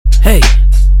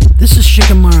This is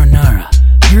Shikamaru Nara.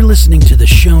 You're listening to the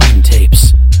Shonen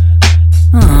Tapes.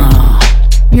 Oh,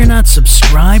 you're not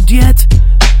subscribed yet?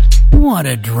 What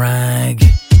a drag.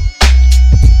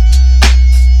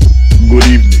 Good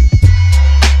evening.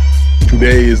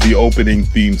 Today is the opening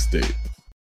theme state.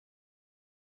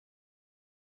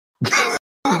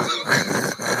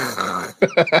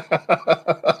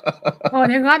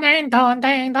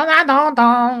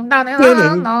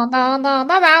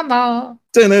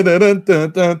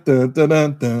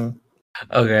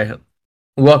 Okay.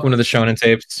 Welcome to the Shonen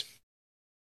Tapes.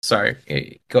 Sorry.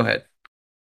 Hey, go ahead.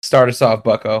 Start us off,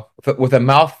 Bucko. With a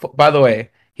mouthful. By the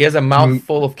way, he has a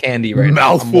mouthful of candy right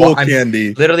now. Mouthful of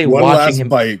candy. Literally One watching last him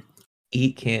bite.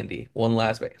 eat candy. One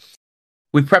last bite.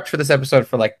 We prepped for this episode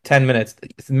for like 10 minutes.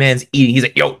 This man's eating. He's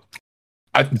like, yo,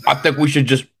 I think we should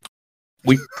just...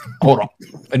 hold on.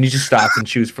 And he just stops and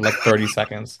chews for like 30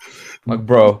 seconds. I'm like,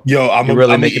 bro, Yo, you're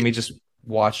really making me just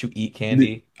watch you eat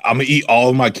candy. I'm gonna eat all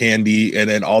of my candy, and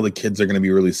then all the kids are gonna be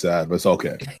really sad, but it's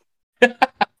okay.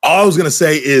 All I was gonna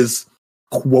say is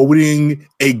quoting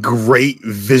a great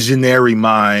visionary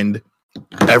mind.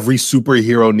 Every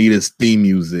superhero needs his theme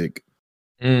music.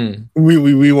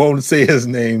 We won't say his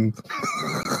name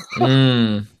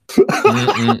because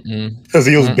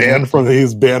he was banned from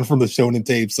the Shonen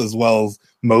Tapes as well as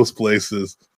most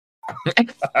places.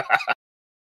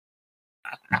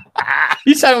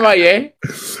 You talking about Ye?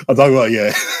 I'm talking about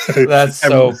That's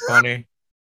so funny.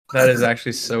 That is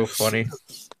actually so funny.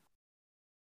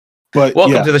 But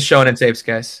welcome to the Shonen Tapes,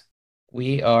 guys.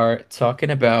 We are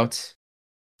talking about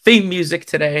theme music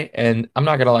today, and I'm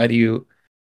not gonna lie to you,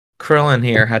 Krillin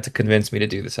here had to convince me to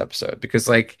do this episode because,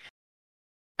 like,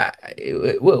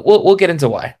 we'll get into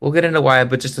why. We'll get into why,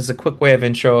 but just as a quick way of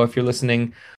intro, if you're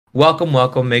listening,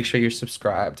 welcome. Make sure you're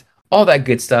subscribed. All that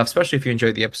good stuff, especially if you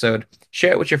enjoyed the episode.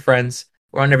 Share it with your friends.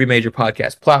 We're on every major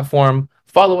podcast platform.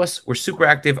 Follow us. We're super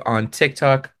active on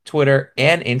TikTok, Twitter,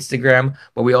 and Instagram,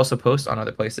 but we also post on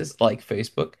other places like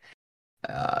Facebook.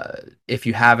 If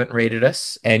you haven't rated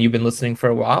us and you've been listening for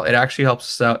a while, it actually helps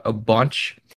us out a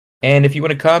bunch. And if you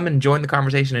want to come and join the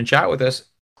conversation and chat with us,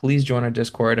 please join our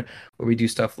Discord where we do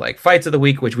stuff like Fights of the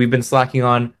Week, which we've been slacking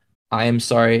on. I am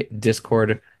sorry,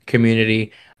 Discord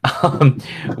community.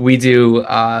 We do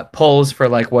polls for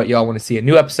like what y'all want to see in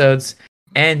new episodes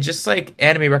and just like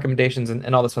anime recommendations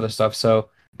and all this other stuff. So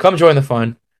come join the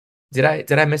fun. Did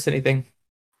I miss anything?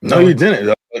 No, you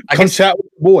didn't. Chat with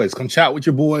your boys. Come chat with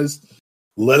your boys.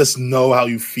 Let us know how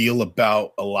you feel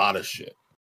about a lot of shit.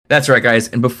 That's right, guys.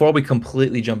 And before we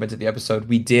completely jump into the episode,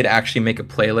 we did actually make a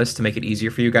playlist to make it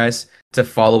easier for you guys to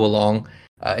follow along.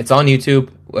 It's on YouTube.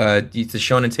 It's the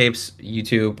Shonen Tapes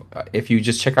YouTube. If you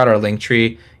just check out our link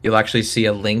tree, you'll actually see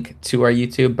a link to our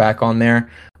YouTube back on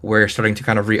there. We're starting to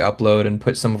kind of re-upload and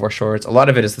put some of our shorts. A lot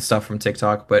of it is the stuff from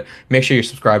TikTok, but make sure you're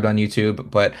subscribed on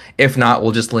YouTube. But if not,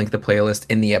 we'll just link the playlist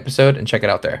in the episode and check it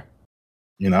out there.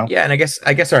 You know? Yeah, and I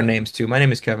guess our names too. My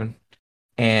name is Kevin.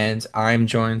 And I'm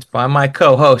joined by my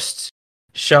co-host,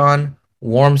 Sean,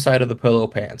 warm side of the pillow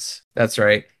pants. That's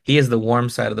right. He is the warm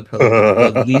side of the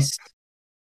pillow, the least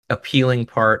appealing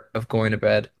part of going to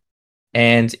bed.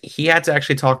 And he had to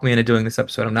actually talk me into doing this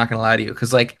episode. I'm not going to lie to you.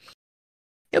 Because, like,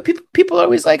 you know, people are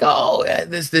always like, oh,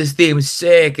 this theme's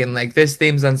sick. And, like, this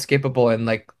theme's unskippable. And,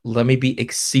 like, let me be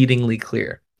exceedingly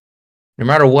clear. No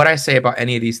matter what I say about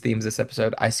any of these themes this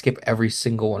episode, I skip every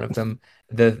single one of them.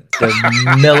 The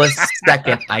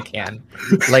millisecond I can,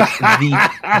 like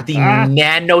the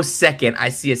nanosecond I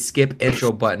see a skip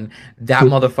intro button, that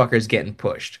motherfucker's getting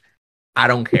pushed. I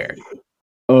don't care.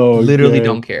 Literally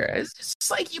don't care. It's just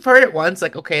like you've heard it once.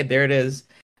 Like, okay, there it is.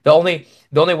 The only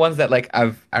ones that like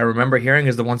I remember hearing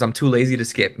is the ones I'm too lazy to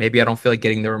skip. Maybe I don't feel like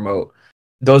getting the remote.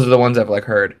 Those are the ones I've like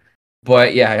heard.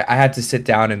 But yeah, I had to sit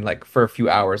down and like for a few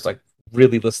hours like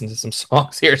really listen to some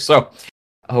songs here. So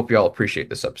I hope you all appreciate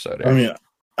this episode.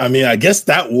 I mean, I guess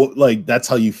that's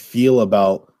how you feel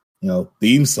about, you know,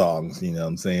 theme songs, you know what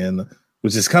I'm saying?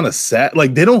 Which is kind of sad.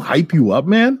 Like, they don't hype you up,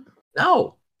 man.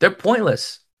 No, they're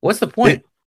pointless. What's the point?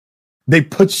 They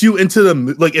put you into the,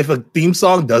 like, if a theme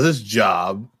song does its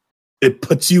job, it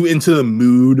puts you into the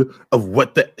mood of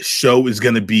what the show is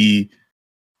going to be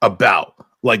about.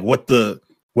 Like, what the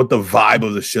vibe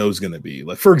of the show is going to be.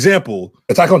 Like, for example,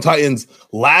 Attack on Titan's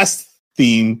last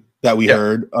theme that we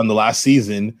heard on the last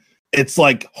season, it's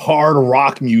like hard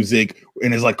rock music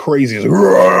and it's like crazy. It's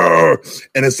like,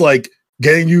 and it's like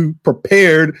getting you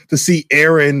prepared to see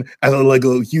Eren as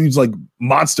a huge like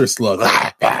monster slug.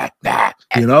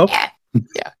 You know?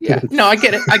 Yeah. No, I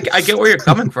get it. I get where you're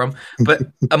coming from. But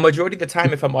a majority of the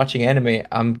time, if I'm watching anime,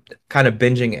 I'm kind of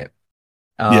binging it.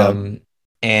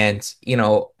 And, you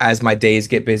know, as my days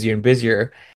get busier and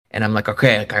busier, and I'm like,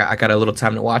 okay, like, I got a little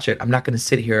time to watch it. I'm not going to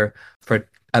sit here for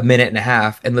a minute and a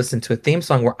half and listen to a theme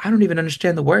song where I don't even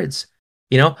understand the words.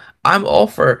 You know, I'm all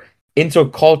for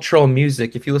intercultural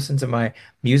music. If you listen to my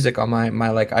music on my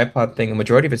like iPod thing, a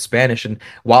majority of it's Spanish. And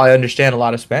while I understand a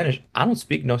lot of Spanish, I don't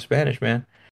speak no Spanish, man.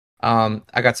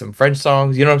 I got some French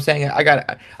songs, you know what I'm saying?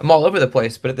 I'm all over the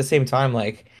place, but at the same time,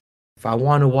 like if I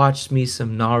want to watch me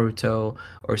some Naruto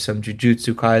or some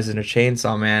Jujutsu Kaisen or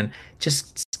Chainsaw Man,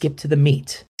 just skip to the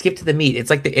meat. Skip to the meat. It's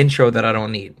like the intro that I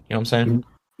don't need. You know what I'm saying?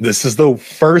 This is the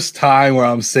first time where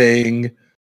I'm saying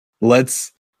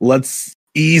let's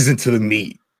ease into the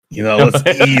meat. You know, let's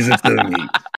ease into the meat.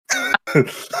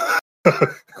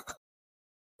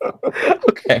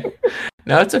 Okay.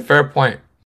 No, that's a fair point.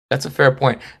 That's a fair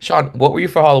point. Sean, what were you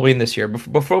for Halloween this year?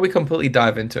 Before we completely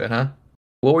dive into it, huh?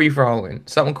 What were you for Halloween?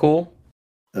 Something cool?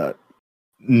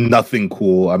 Nothing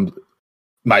cool.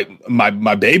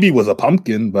 My baby was a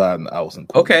pumpkin, but I wasn't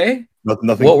cool. Okay. Nothing.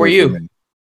 What cool were you?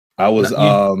 I was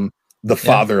the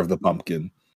father of the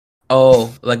pumpkin.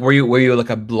 Oh, like were you like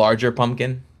a larger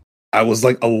pumpkin? I was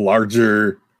like a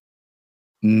larger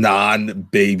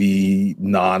non-baby,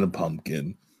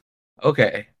 non-pumpkin.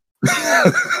 Okay.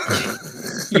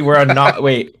 You were a not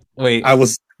wait. I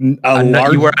was you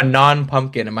were a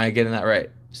non-pumpkin. Am I getting that right?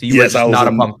 So you were just not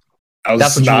a pumpkin.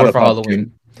 That's what you were for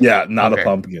Halloween. Yeah, not a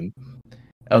pumpkin.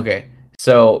 Okay.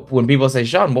 So when people say,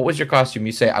 Sean, what was your costume?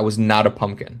 You say I was not a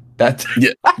pumpkin. That's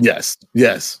yes.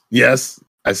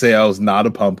 I say I was not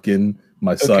a pumpkin.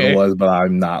 My son was, but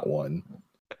I'm not one.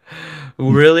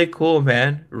 Really cool,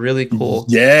 man. Really cool.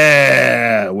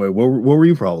 Yeah. Wait, what were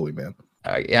you for Halloween, man?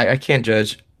 I can't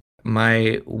judge.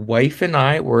 My wife and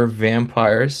I were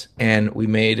vampires, and we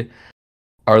made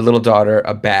our little daughter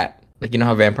a bat. Like, you know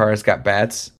how vampires got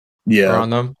bats on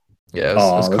them? Yeah, it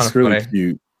was kind of really funny.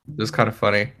 Cute. It was kind of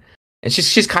funny. And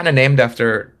she's kind of named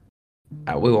after...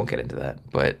 we won't get into that,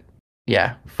 but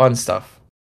yeah, fun stuff.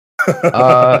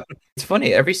 It's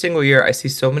funny. Every single year, I see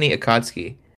so many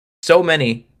Akatsuki. So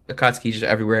many Akatsuki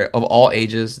everywhere, of all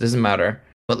ages. Doesn't matter.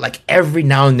 But like every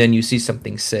now and then you see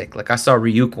something sick. Like I saw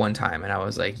Ryuk one time and I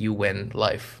was like, you win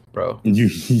life, bro.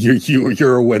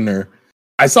 You're a winner.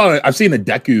 I've seen a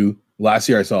Deku. Last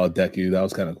year I saw a Deku. That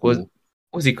was kind of cool.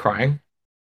 Was he crying?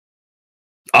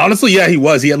 Honestly, yeah, he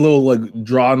was. He had little like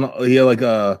drawn, he had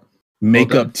like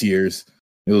makeup tears.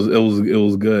 It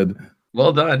was good.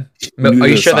 Well done. Are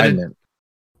you sure that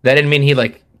didn't mean he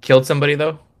like killed somebody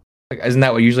though? Like isn't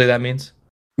that what usually that means?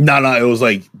 No, it was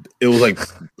like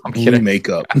I'm blue kidding.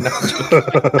 Makeup.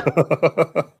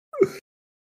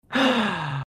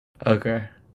 Okay.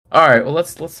 All right. Well,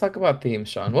 let's talk about themes,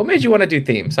 Sean. What made you want to do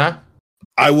themes, huh?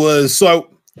 I was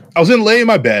laying in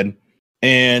my bed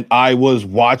and I was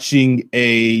watching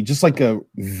a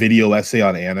video essay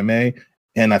on anime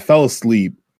and I fell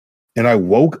asleep and I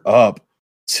woke up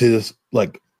to this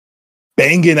like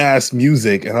banging ass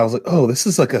music and I was like, oh, this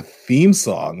is like a theme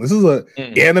song. This is a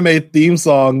anime theme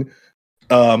song.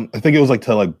 I think it was like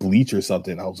to like Bleach or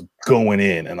something. I was going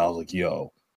in and I was like,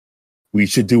 yo, we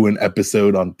should do an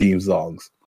episode on theme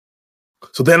songs.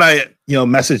 So then I,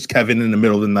 messaged Kevin in the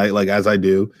middle of the night, like as I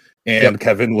do. And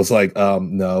Kevin was like,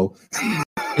 no. And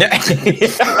I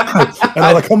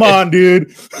was like, come on,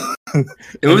 dude.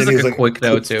 It was like a quick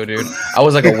no too, dude. I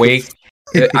was like awake.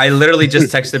 I literally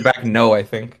just texted back no, I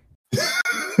think.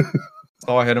 That's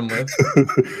all I hit him with.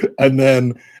 And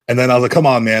then I was like, come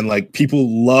on, man. Like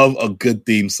people love a good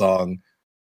theme song.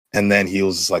 And then he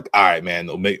was just like, all right, man,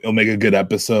 it'll make a good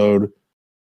episode.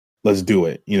 Let's do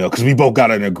it. Because we both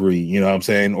gotta agree, you know what I'm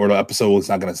saying? Or the episode was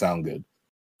not gonna sound good.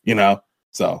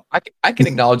 So I can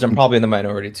acknowledge I'm probably in the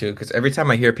minority too, because every time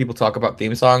I hear people talk about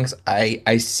theme songs,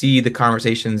 I see the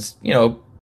conversations.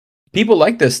 People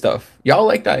like this stuff. Y'all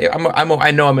like that.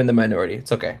 I know I'm in the minority.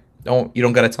 It's okay. You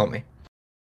don't gotta tell me.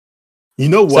 You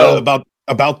know what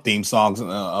about theme songs?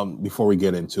 Before we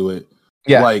get into it,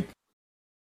 like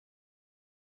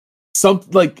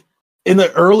in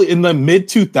the mid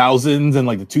 2000s and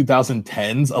like the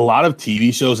 2010s, a lot of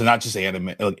TV shows and not just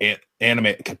anime,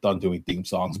 anime kept on doing theme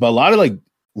songs, but a lot of like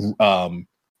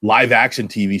live action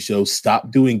TV shows stopped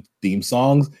doing theme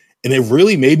songs, and it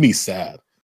really made me sad.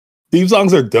 Theme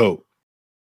songs are dope,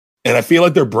 and I feel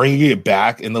like they're bringing it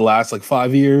back in the last like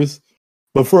 5 years.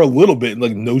 But for a little bit,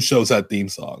 like no shows had theme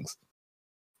songs.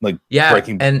 Like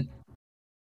Breaking Bad,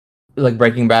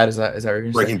 is that what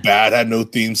you're Breaking Bad had no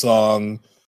theme song.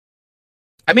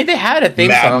 I mean, they had a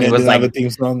theme song. It was like a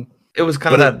theme song. It was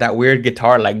kind of that weird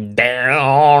guitar, like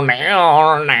down,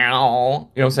 now. You know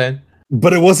what I'm saying?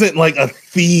 But it wasn't like a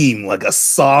theme, like a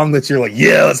song that you're like,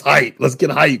 yeah, let's hype, let's get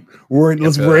hype. We're in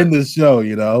this show, I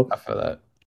feel that.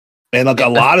 And like a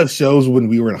lot of shows when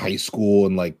we were in high school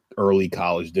and like early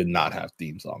college did not have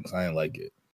theme songs. I didn't like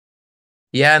it.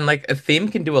 Yeah, and like a theme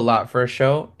can do a lot for a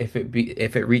show if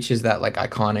it reaches that like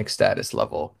iconic status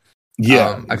level.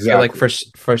 Yeah, I feel like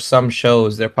exactly. for some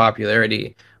shows their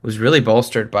popularity was really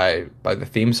bolstered by the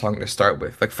theme song to start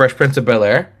with. Like Fresh Prince of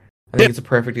Bel-Air, I think Yeah. it's a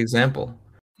perfect example.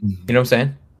 You know what I'm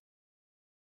saying?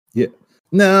 Yeah.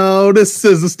 No, this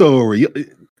is the story.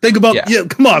 Think about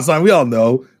come on, son. We all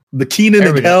know the Keenan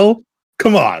and Kel.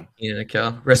 Come on. Keenan and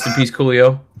Kel. Rest in peace,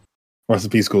 Coolio. Rest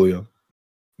in peace, Coolio.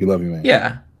 We love you, man.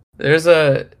 Yeah.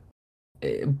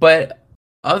 But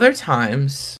other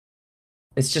times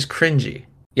it's just cringy.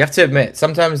 You have to admit,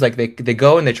 sometimes like they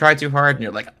go and they try too hard, and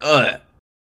you're like, ugh.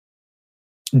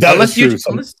 That is true.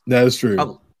 That is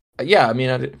true. Yeah, I mean,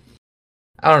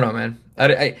 I don't know, man.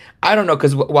 I don't know,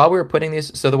 because while we were putting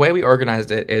these, so the way we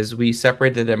organized it is we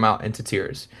separated them out into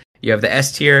tiers. You have the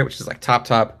S tier, which is like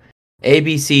top, A,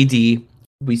 B, C, D.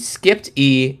 We skipped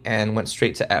E and went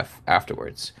straight to F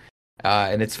afterwards.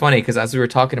 And it's funny because as we were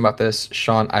talking about this,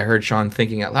 I heard Sean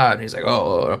thinking out loud, and he's like,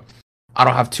 "Oh, I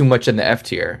don't have too much in the F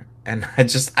tier," and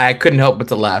I couldn't help but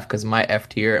to laugh because my F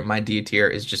tier and my D tier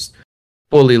is just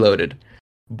fully loaded.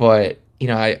 But you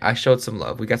know, I showed some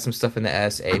love. We got some stuff in the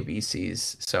S, A, B,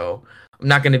 C's, so I'm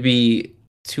not going to be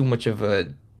too much of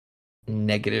a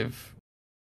negative.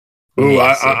 Ooh,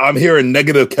 I'm hearing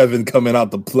negative Kevin coming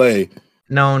out to play.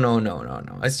 No.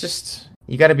 It's just,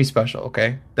 you got to be special,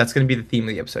 okay? That's going to be the theme of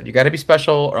the episode. You got to be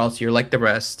special, or else you're like the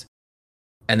rest,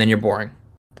 and then you're boring,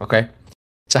 okay?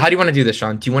 So how do you want to do this,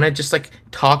 Sean? Do you want to just like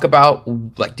talk about,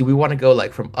 like, do we want to go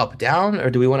like from up down, or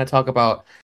do we want to talk about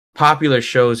popular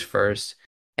shows first,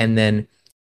 and then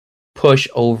push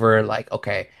over like,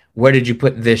 okay, where did you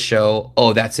put this show?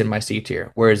 Oh, that's in my C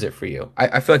tier. Where is it for you?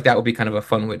 I feel like that would be kind of a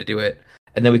fun way to do it,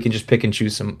 and then we can just pick and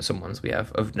choose some ones we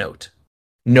have of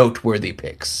noteworthy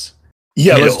picks.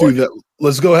 Yeah, let's do that.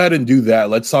 Let's go ahead and do that.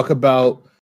 Let's talk about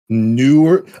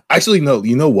newer. Actually, no.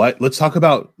 You know what? Let's talk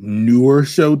about newer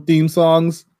show theme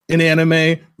songs in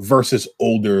anime versus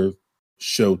older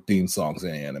show theme songs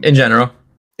in anime. In general.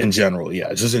 In general,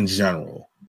 yeah, just in general,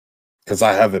 because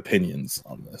I have opinions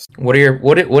on this. What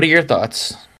are your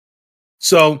thoughts?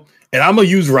 So, and I'm gonna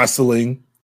use wrestling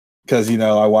because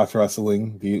I watch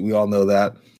wrestling. We all know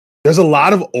that. There's a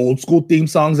lot of old school theme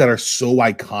songs that are so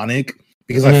iconic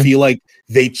because I feel like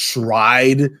they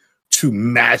tried to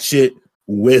match it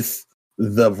with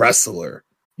the wrestler.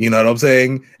 You know what I'm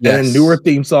saying? Yes. And then newer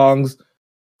theme songs,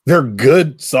 they're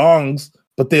good songs,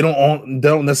 but they don't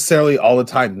necessarily all the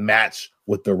time match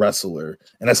with the wrestler.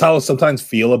 And that's how I sometimes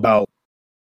feel about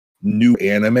new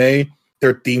anime.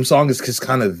 Their theme song is just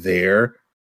kind of there.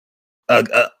 And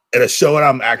a show that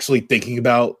I'm actually thinking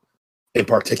about in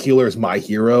particular is My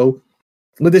Hero.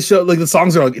 With this show, like the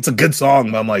songs are like, it's a good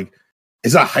song, but I'm like,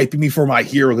 it's not hyping me for My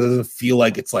Hero because it doesn't feel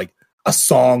like it's like a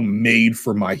song made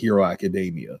for My Hero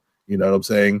Academia. You know what I'm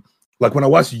saying? Like when I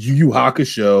watch Yu Yu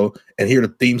Hakusho and hear the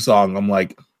theme song, I'm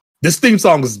like, this theme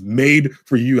song is made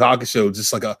for Yu Yu Hakusho,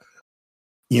 just like a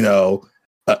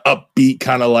upbeat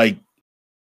kind of like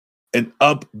an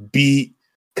upbeat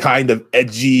kind of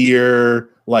edgier,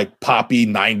 like poppy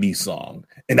 90s song.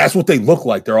 And that's what they look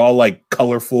like. They're all like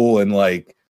colorful and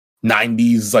like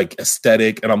 90s like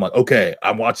aesthetic. And I'm like, okay,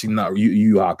 I'm watching that Yu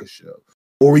Yu Hakusho.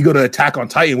 Or we go to Attack on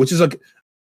Titan, which is like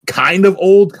kind of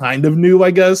old, kind of new,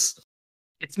 I guess.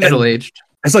 It's middle-aged.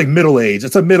 It's like middle-aged.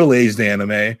 It's a middle-aged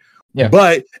anime. Yeah.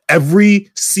 But every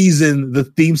season, the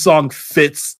theme song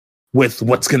fits with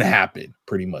what's going to happen,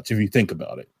 pretty much, if you think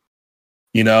about it.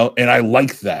 And I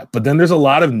like that. But then there's a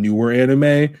lot of newer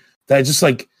anime that just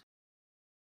like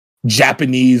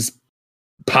Japanese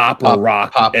pop or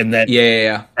rock. And then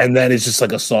and then it's just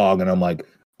like a song. And I'm like,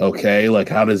 okay,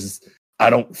 like I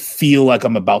don't feel like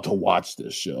I'm about to watch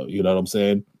this show. You know what I'm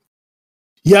saying?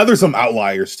 Yeah, there's some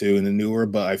outliers too in the newer,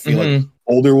 but I feel like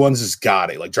older ones just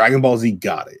got it. Like Dragon Ball Z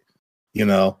got it.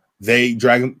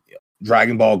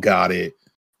 Dragon Ball got it.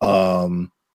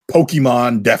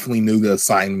 Pokemon definitely knew the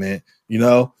assignment,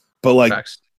 but like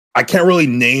Facts. I can't really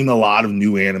name a lot of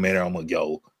new anime. I'm like,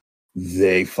 yo,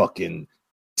 they fucking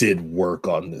did work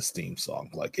on this theme song.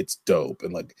 Like it's dope.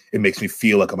 And like, it makes me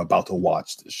feel like I'm about to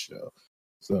watch this show.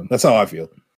 So that's how I feel.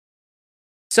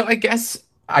 So I guess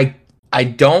I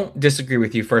don't disagree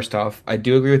with you. First off, I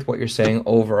do agree with what you're saying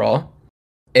overall.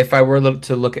 If I were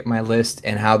to look at my list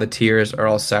and how the tiers are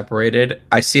all separated,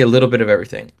 I see a little bit of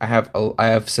everything. I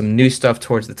have some new stuff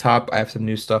towards the top. I have some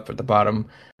new stuff at the bottom,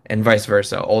 and vice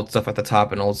versa. Old stuff at the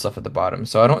top and old stuff at the bottom.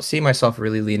 So I don't see myself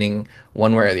really leaning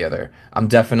one way or the other. I'm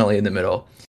definitely in the middle.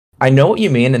 I know what you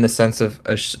mean in the sense of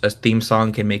a theme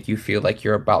song can make you feel like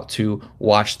you're about to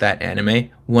watch that anime.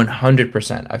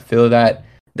 100%. I feel that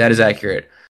is accurate.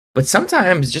 But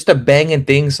sometimes just a banging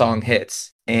theme song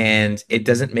hits, and it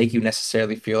doesn't make you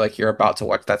necessarily feel like you're about to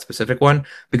watch that specific one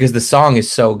because the song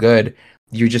is so good.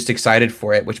 You're just excited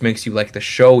for it, which makes you like the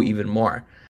show even more.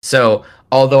 So,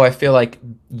 although I feel like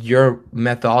your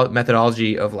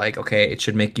methodology of like, okay, it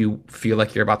should make you feel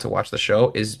like you're about to watch the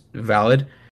show is valid.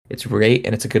 It's great,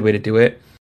 and it's a good way to do it.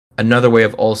 Another way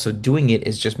of also doing it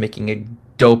is just making a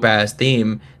dope ass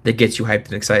theme that gets you hyped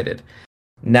and excited.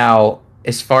 Now,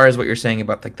 as far as what you're saying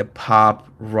about like the pop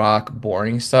rock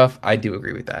boring stuff, I do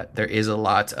agree with that. There is a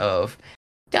lot of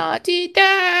da dee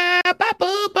da ba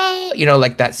boo boo,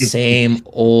 like that same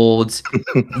old.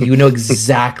 You know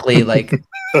exactly like.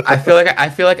 I feel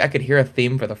like I could hear a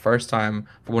theme for the first time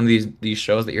for one of these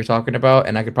shows that you're talking about,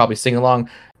 and I could probably sing along.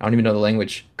 I don't even know the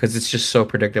language because it's just so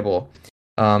predictable.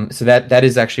 So that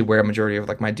is actually where a majority of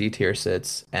like my D tier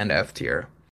sits and F tier.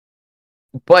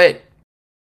 But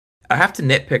I have to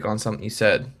nitpick on something you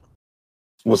said.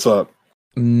 What's up?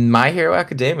 My Hero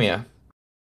Academia.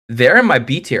 They're in my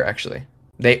B tier actually.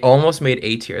 They almost made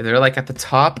A tier. They're like at the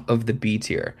top of the B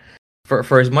tier.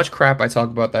 For as much crap I talk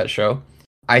about that show,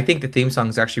 I think the theme song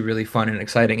is actually really fun and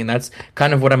exciting, and that's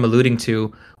kind of what I'm alluding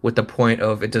to with the point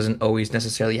of it doesn't always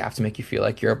necessarily have to make you feel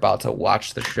like you're about to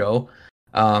watch the show.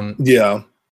 Yeah.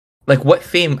 Like what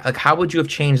theme? Like how would you have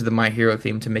changed the My Hero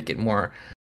theme to make it more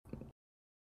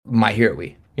My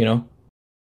Hero-y?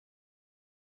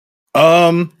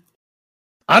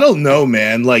 I don't know,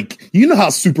 man. Like, you know how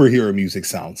superhero music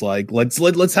sounds like. Let's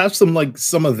have some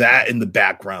of that in the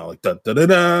background, like da da da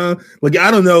da. Like,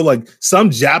 I don't know, like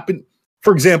some Japan,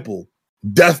 for example,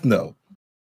 Death Note.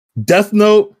 Death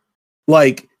Note,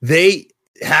 like they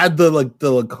had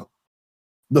the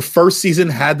first season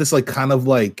had this like kind of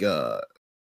like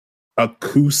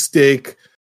acoustic,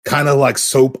 kind of like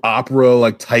soap opera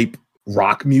like type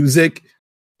rock music.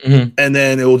 Mm-hmm. And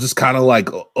then it will just kind of like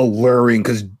alluring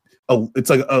because it's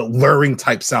like a luring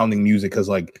type sounding music because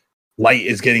like Light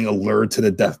is getting allured to the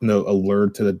Death Note,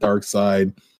 allured to the dark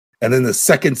side. And then the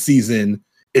second season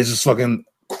is just fucking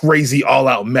crazy all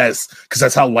out mess because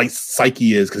that's how Light's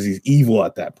psyche is because he's evil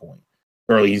at that point.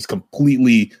 Or he's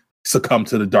completely succumbed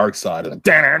to the dark side. Like,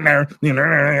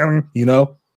 you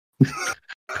know?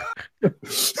 And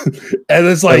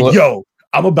it's like, yo,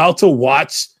 I'm about to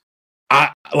watch.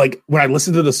 I like when I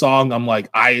listen to the song, I'm like,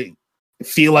 I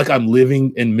feel like I'm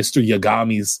living in Mr.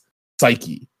 Yagami's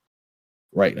psyche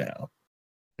right now.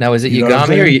 Now, is it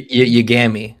Yagami or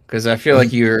Yagami? Because I feel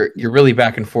like you're really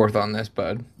back and forth on this,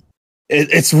 bud.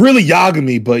 It's really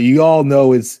Yagami, but you all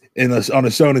know it's on the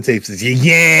Shonen tapes. It's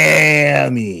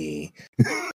Yagami.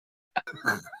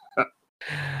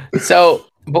 So,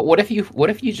 but what if you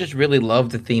just really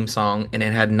loved the theme song and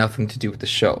it had nothing to do with the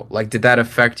show? Like, did that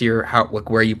affect your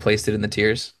where you placed it in the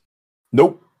tiers?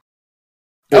 Nope.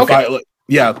 Okay.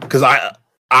 Because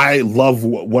I love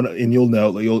one, and you'll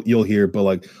know, you'll hear, but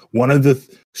like one of the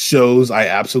shows I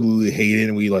absolutely hated,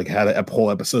 and we like had a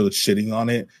whole episode shitting on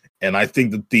it, and I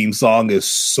think the theme song is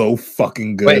so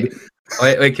fucking good.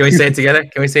 Wait, can we say it together?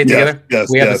 Together? Yes,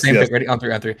 we have the same pick. Ready? On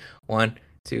three. 1,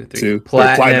 2, 3. Two.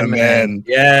 Platinum Man.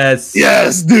 Yes,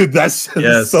 dude, that's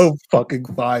so fucking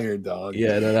fire, dog.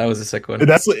 Yeah, no, that was a sick one. And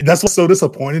that's what's so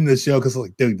disappointing in this show because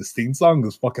like, dude, this theme song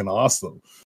is fucking awesome.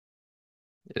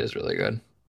 It is really good.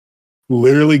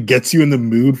 Literally gets you in the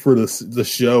mood for the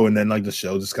show, and then like the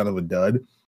show just kind of a dud.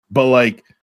 But like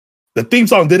the theme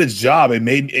song did its job.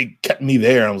 It kept me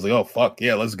there. I was like, oh fuck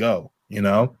yeah, let's go. You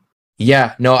know?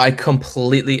 Yeah, no, I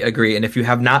completely agree. And if you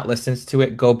have not listened to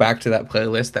it, go back to that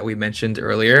playlist that we mentioned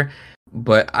earlier.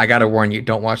 But I gotta warn you,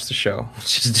 don't watch the show.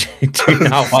 Just do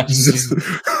not watch it.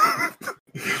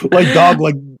 Like, dog,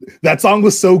 like that song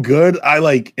was so good.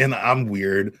 And I'm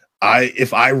weird.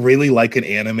 If I really like an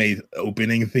anime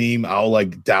opening theme, I'll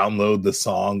like download the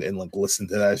song and like listen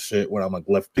to that shit when I'm like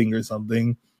lifting or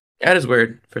something. That is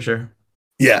weird for sure.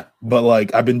 Yeah, but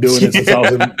like I've been doing it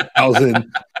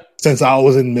since I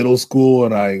was in middle school,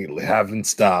 and I haven't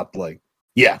stopped. Like,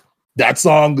 yeah, that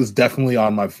song is definitely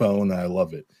on my phone, and I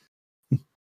love it.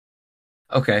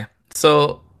 Okay,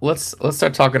 so let's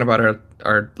start talking about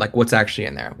our like what's actually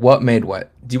in there. What made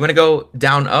what? Do you want to go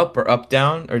down up or up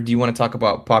down, or do you want to talk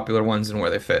about popular ones and where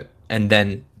they fit, and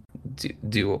then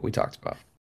do what we talked about?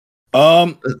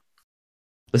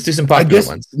 Let's do some popular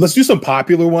ones. Let's do some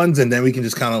popular ones, and then we can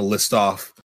just kind of list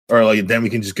off, or like then we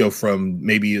can just go from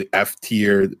maybe F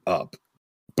tier up.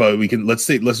 But let's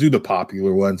do the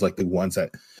popular ones, like the ones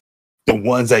that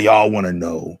y'all want to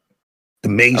know, the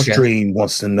mainstream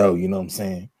wants to know. You know what I'm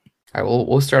saying? All right,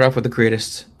 we'll start off with the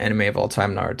greatest anime of all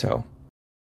time, Naruto.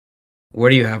 Where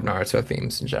do you have Naruto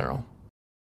themes in general?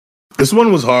 This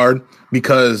one was hard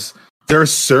because there are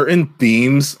certain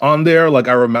themes on there. Like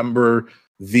I remember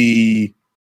the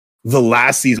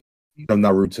last season of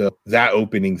Naruto, that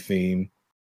opening theme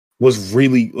was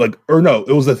really like, or no,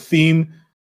 it was a theme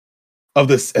of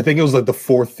this. I think it was like the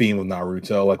fourth theme of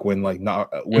Naruto, like when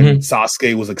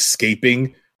Sasuke was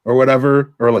escaping or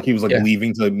whatever, or like he was like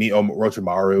leaving to meet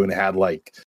Orochimaru, and it had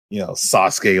like, you know,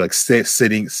 Sasuke like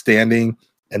standing,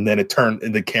 and then it turned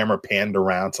and the camera panned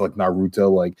around to like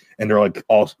Naruto, like, and they're like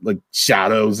all like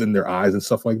shadows in their eyes and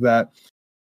stuff like that.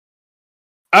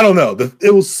 I don't know.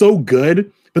 It was so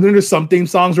good, but then there's some theme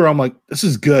songs where I'm like, this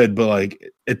is good, but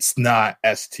like it's not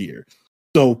S tier.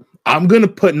 So I'm gonna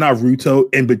put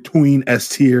Naruto in between S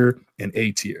tier and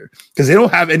A tier because they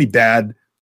don't have any bad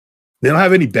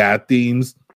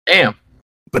themes. Damn.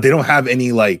 But they don't have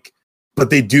any like, but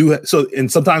they do. So,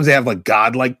 and sometimes they have like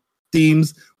godlike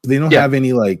themes, but they don't have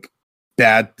any like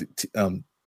bad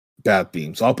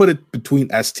themes. So I'll put it between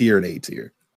S tier and A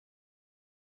tier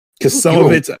because some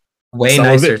of it's way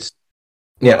nicer.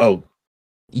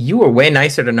 You were way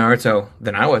nicer to Naruto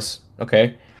than I was.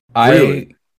 Okay.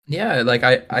 Really?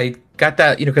 I got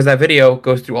that, you know, because that video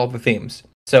goes through all the themes.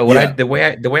 So the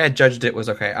way I judged it was,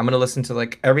 okay, I'm gonna listen to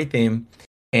like every theme,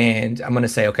 and I'm gonna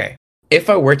say, okay, if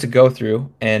I were to go through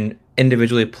and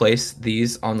individually place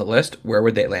these on the list, where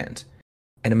would they land?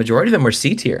 And a majority of them were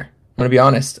C tier. I'm gonna be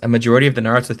honest. A majority of the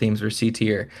Naruto themes were C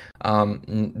tier.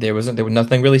 There was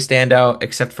nothing really stand out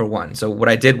except for one. So what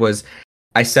I did was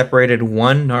I separated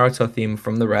one Naruto theme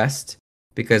from the rest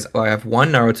because I have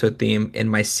one Naruto theme in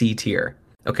my C tier.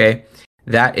 Okay,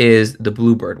 that is the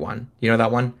Bluebird one. You know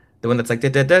that one, the one that's like da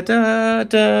da da da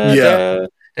da.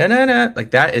 Da, like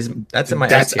that's in my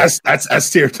S tier. That's S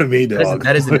tier to me, dog.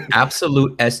 That is an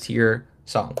absolute S tier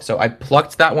song. So I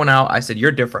plucked that one out. I said,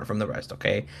 you're different from the rest,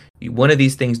 okay? One of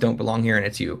these things don't belong here, and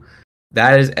it's you.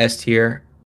 That is S tier.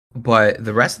 But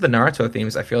the rest of the Naruto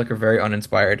themes, I feel like, are very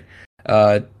uninspired.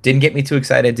 Didn't get me too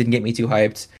excited. Didn't get me too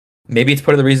hyped. Maybe it's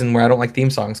part of the reason where I don't like theme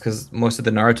songs, because most of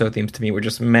the Naruto themes to me were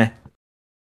just meh.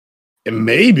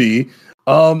 Maybe.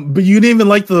 But you didn't even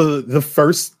like the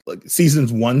first like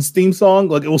season's one's theme song.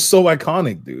 Like it was so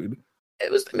iconic, dude.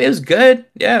 It was good.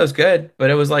 Yeah, it was good. But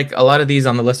it was like a lot of these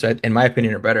on the list, in my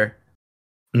opinion, are better.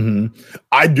 Mm-hmm.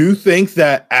 I do think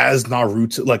that as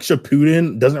Naruto, like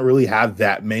Shippuden, doesn't really have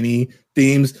that many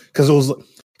themes because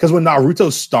when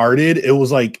Naruto started, it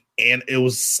was like, and it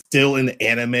was still an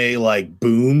anime like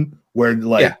boom where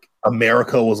like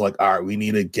America was like, all right, we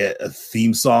need to get a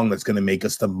theme song that's going to make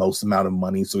us the most amount of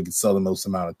money so we can sell the most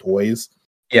amount of toys.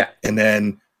 Yeah. And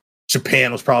then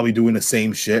Japan was probably doing the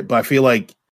same shit, but I feel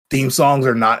like theme songs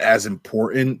are not as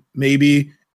important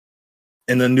maybe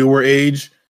in the newer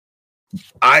age.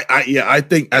 I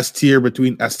think S tier,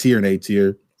 between S tier and A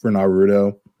tier for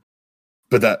Naruto.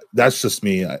 But that's just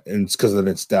me, and it's because of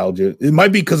the nostalgia. It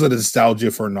might be because of the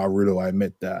nostalgia for Naruto. I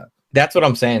admit that. That's what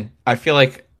I'm saying. I feel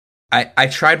like I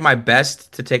tried my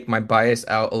best to take my bias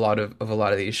out a lot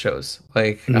of these shows.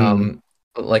 Like well,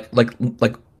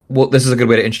 this is a good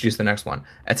way to introduce the next one.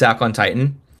 Attack on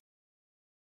Titan.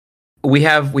 We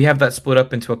have that split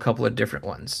up into a couple of different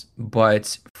ones,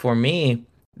 but for me,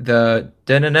 the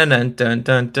dun dun dun dun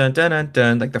dun dun dun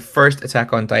dun, like the first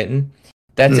Attack on Titan,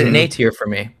 that's an A tier for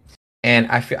me. And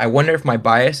I wonder if my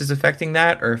bias is affecting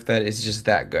that, or if that is just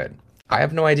that good. I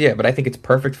have no idea, but I think it's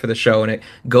perfect for the show, and it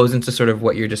goes into sort of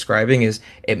what you're describing. Is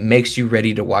it makes you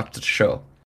ready to watch the show,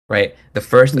 right? The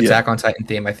first Attack on Titan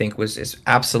theme, I think, is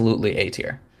absolutely A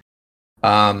tier.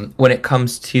 When it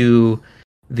comes to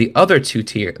the other two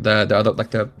tier, the other, like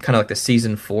the kind of like the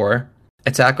season 4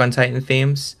 Attack on Titan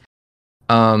themes.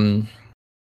 Well,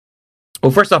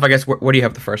 first off, I guess where do you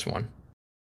have the first one?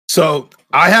 So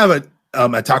I have a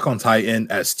Attack on Titan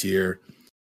S tier.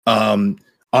 On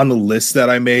the list that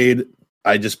I made,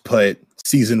 I just put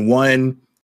season 1,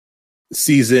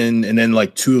 and then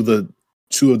like two of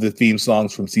the theme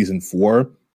songs from season 4.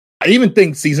 I even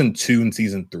think season 2 and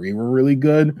season 3 were really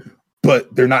good,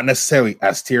 but they're not necessarily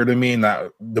S tier to me,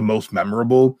 not the most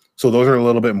memorable. So those are a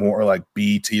little bit more like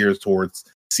B tiers towards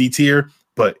C tier.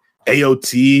 But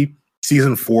AOT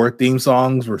season 4 theme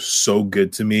songs were so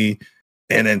good to me,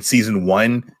 and then season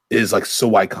 1 is like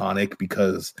so iconic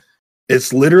because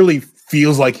it's literally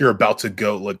feels like you're about to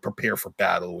go like prepare for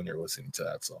battle when you're listening to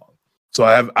that song. So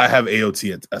I have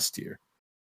AOT at S tier.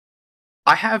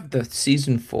 I have the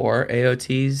season 4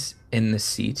 AOTs in the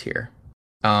C tier.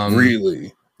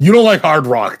 Really? You don't like hard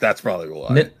rock? That's probably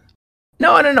why.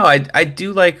 No. I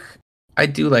do like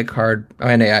hard.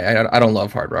 I mean, I don't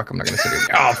love hard rock. I'm not gonna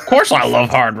say of course I love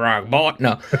hard rock, but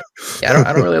no, I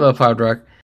don't really love hard rock.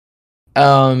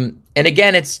 And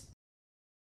again,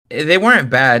 they weren't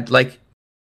bad. Like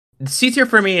C tier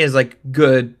for me is like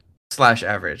good slash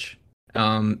average.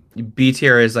 B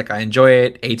tier is like I enjoy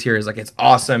it, A tier is like it's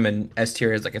awesome, and S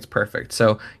tier is like it's perfect.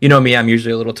 So you know me, I'm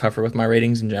usually a little tougher with my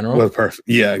ratings in general. Well, perfect.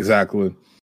 Yeah, exactly.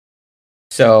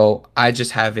 So I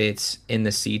just have it in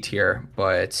the C tier,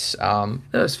 but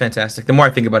it was fantastic. The more I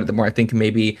think about it, the more I think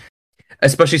maybe,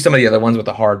 especially some of the other ones with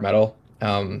the hard metal,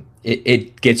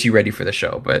 it gets you ready for the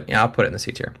show. But yeah, I'll put it in the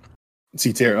C tier.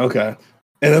 C tier, okay.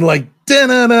 And then like like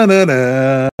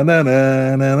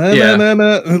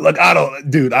I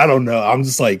don't know. I'm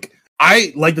just like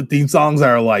I like the theme songs that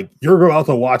are like you're about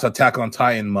to watch Attack on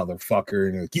Titan, motherfucker,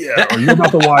 and like, yeah, or you're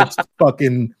about to watch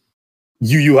fucking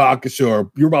Yu Yu Hakusho,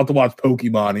 or you're about to watch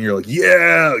Pokemon, and you're like,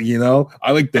 yeah, you know.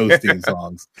 I like those theme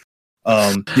songs.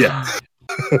 Yeah.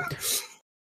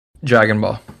 Dragon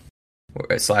Ball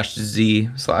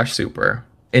 /Z/Super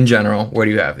in general. Where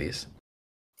do you have these?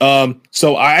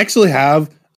 So I actually have.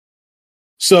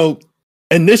 So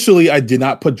initially, I did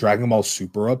not put Dragon Ball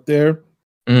Super up there,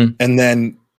 and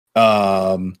then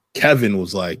Kevin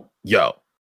was like, "Yo,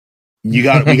 we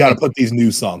got to put these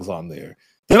new songs on there."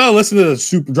 Then I listened to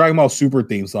the Dragon Ball Super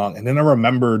theme song, and then I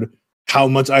remembered how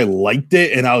much I liked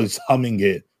it, and I was humming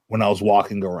it when I was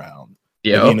walking around.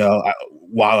 Yeah, you know,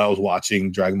 while I was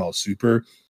watching Dragon Ball Super.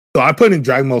 So I put in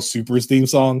Dragon Ball Super's theme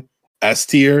song S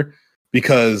tier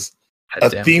because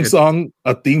a theme song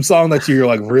that you're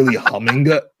like really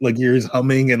humming, like you're just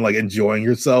humming and like enjoying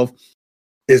yourself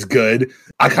is good.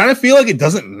 I kind of feel like it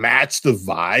doesn't match the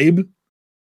vibe.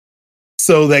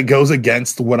 So that goes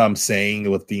against what I'm saying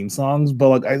with theme songs, but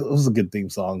like it was a good theme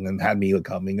song and had me like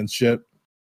humming and shit.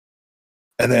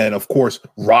 And then of course,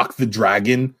 Rock the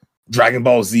Dragon, Dragon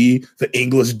Ball Z, the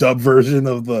English dub version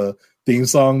of the theme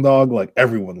song, dog. Like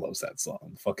everyone loves that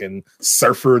song. Fucking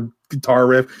surfer guitar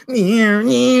riff.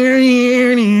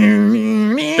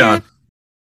 Done.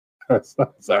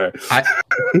 Sorry.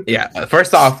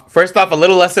 First off, a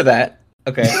little less of that.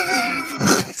 Okay.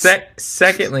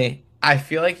 Secondly, I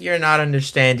feel like you're not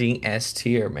understanding S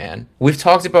tier, man. We've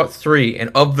talked about 3,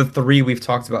 and of the 3 we've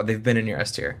talked about, they've been in your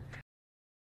S tier.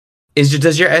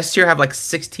 Does your S tier have like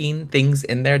 16 things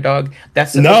in there, dog?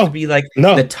 That's supposed to be like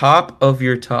the top of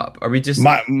your top. Are we just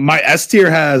my S tier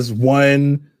has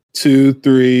 1, 2,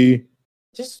 3.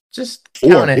 Just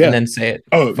count it and then say it.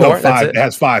 Oh, 4? No, 5. It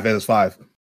has 5.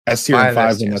 S tier and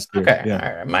 5 in S tier. Okay,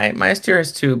 yeah. All right. My S tier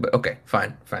has 2, but okay,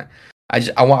 fine. I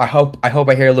hope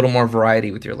I hear a little more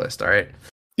variety with your list. All right.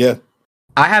 Yeah.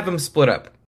 I have them split up.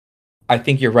 I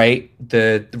think you're right.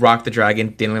 The Rock the Dragon.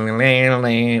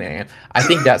 I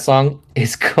think that song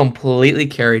is completely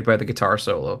carried by the guitar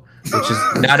solo, which is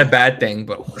not a bad thing.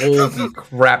 But holy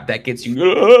crap, that gets you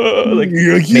like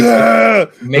yeah.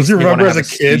 Does you remember as a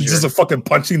kid just fucking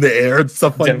punching the air and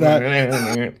stuff like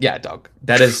that? Yeah, dog.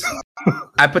 That is.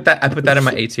 I put that in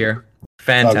my A tier.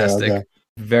 Fantastic. Okay.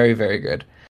 Very, very good.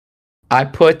 I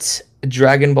put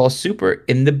Dragon Ball Super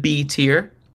in the B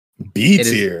tier.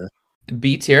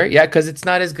 B tier, yeah, because it's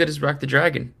not as good as Rock the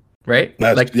Dragon, right?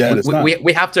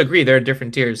 We have to agree there are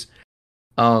different tiers.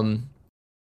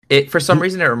 It for some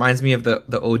reason it reminds me of the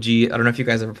OG. I don't know if you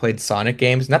guys ever played Sonic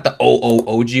games, not the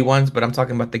OG ones, but I'm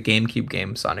talking about the GameCube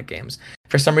game Sonic games.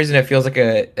 For some reason, it feels like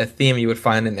a theme you would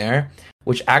find in there,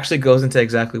 which actually goes into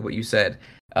exactly what you said.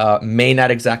 May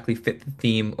not exactly fit the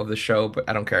theme of the show, but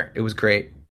I don't care. It was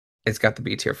great. It's got the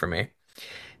B tier for me.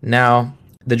 Now,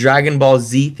 the Dragon Ball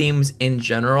Z themes in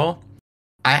general,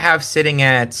 I have sitting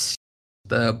at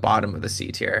the bottom of the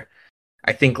C tier.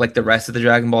 I think like the rest of the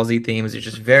Dragon Ball Z themes are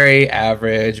just very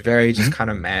average, very just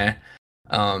kind of meh.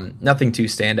 Nothing too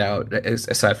stand out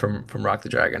aside from Rock the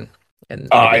Dragon. And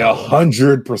I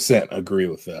 100% agree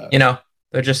with that. You know,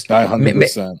 they're just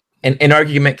 100%. An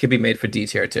argument could be made for D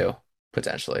tier too,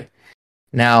 potentially.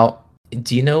 Now,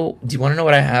 do you want to know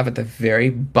what I have at the very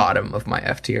bottom of my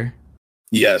F tier?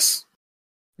 Yes.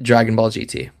 Dragon Ball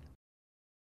GT.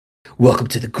 Welcome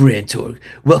to the Grand Tour.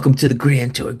 Welcome to the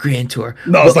Grand Tour. Grand Tour.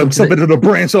 No, it's like something to the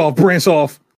branch off.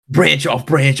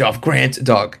 Grand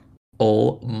dog.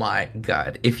 Oh my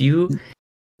god. If you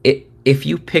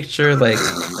picture like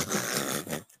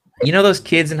you know those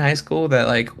kids in high school that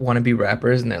like want to be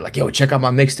rappers and they're like, yo, check out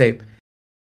my mixtape.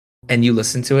 And you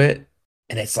listen to it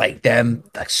and it's like them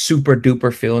like super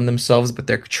duper feeling themselves, but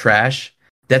they're trash.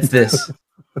 That's this.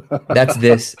 That's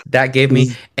this. That gave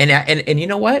me and you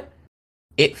know what?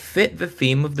 It fit the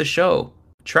theme of the show.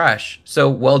 Trash. So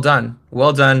well done.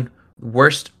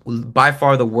 Worst, by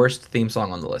far the worst theme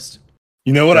song on the list.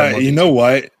 You know what?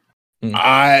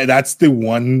 That's the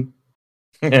one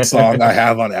song I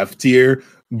have on F tier,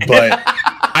 but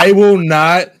I will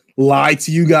not lie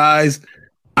to you guys.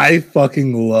 I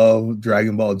fucking love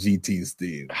Dragon Ball GT's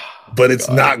theme, but it's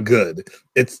not good.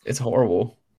 It's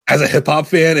horrible. as a hip hop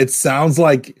fan, it sounds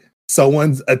like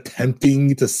someone's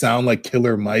attempting to sound like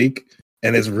Killer Mike,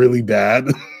 and it's really bad.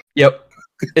 Yep.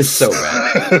 It's so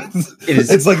bad. It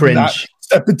is it's like cringe. not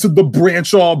step into the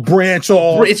branch off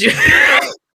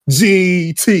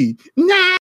GT.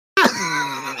 Nah.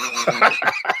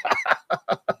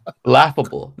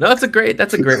 Laughable. No, that's a great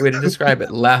way to describe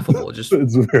it. Laughable. Just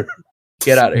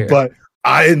get out of here. But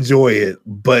I enjoy it,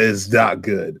 but it's not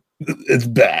good. It's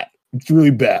bad. It's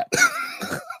really bad.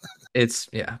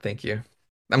 Thank you.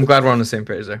 I'm glad we're on the same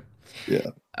page there. Yeah.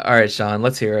 All right, Sean,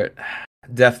 let's hear it.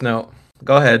 Death Note.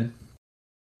 Go ahead.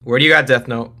 Where do you got Death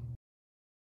Note?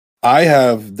 I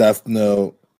have Death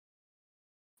Note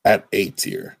at A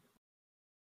tier.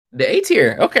 The A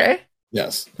tier. Okay.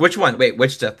 Yes. Which one? Wait,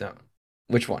 which Death Note?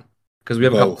 Which one? Because we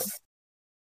have both.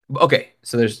 A couple. Okay,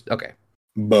 so there's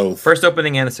both first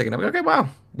opening and the second opening. Okay, wow.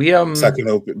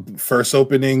 First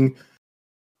opening.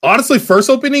 Honestly, first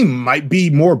opening might be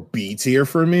more B tier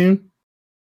for me.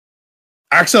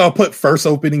 Actually, I'll put first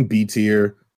opening B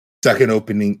tier, second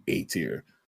opening A tier.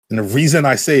 And the reason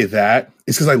I say that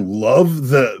is because I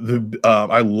love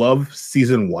I love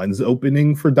season 1's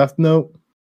opening for Death Note,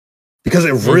 because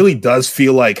it really does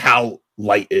feel like how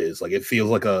Light is. Like, it feels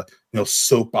like a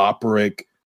soap operic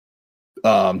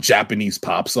Japanese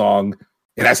pop song,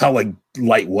 and that's how like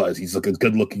Light was. He's like a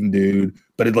good looking dude,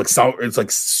 but it's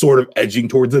like sort of edging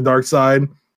towards the dark side.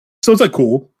 So it's like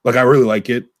cool. Like, I really like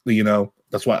it.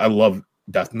 That's why I love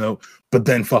Death Note. But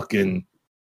then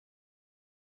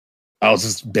I was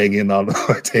just banging on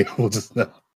my table just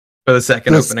now. For the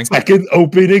second opening. Second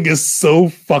opening is so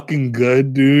fucking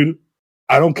good, dude.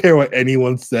 I don't care what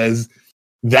anyone says.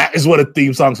 That is what a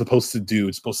theme song's supposed to do.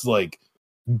 It's supposed to like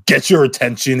get your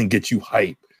attention and get you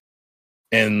hype.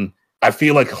 And I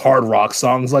feel like hard rock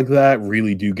songs like that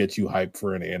really do get you hype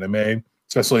for an anime,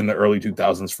 especially in the early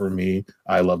 2000s. For me,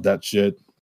 I love that shit.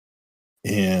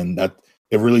 And that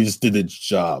it really just did its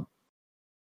job.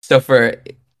 So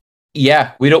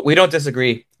we don't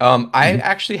disagree. I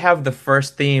actually have the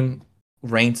first theme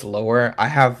ranked lower. I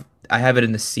have it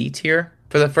in the C tier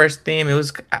for the first theme. It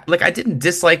was like, I didn't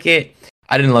dislike it.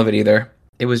 I didn't love it either.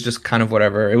 It was just kind of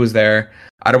whatever. It was there.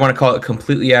 I don't want to call it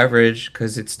completely average,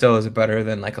 because it still is better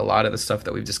than like a lot of the stuff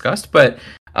that we've discussed. But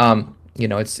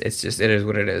it's just, it is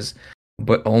what it is.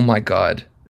 But oh my god,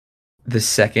 the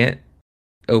second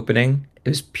opening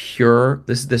is pure.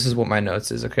 This is what my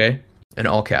notes is, okay? In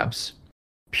all caps.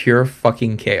 Pure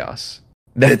fucking chaos.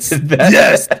 Yes,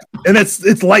 and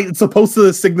it's light. It's supposed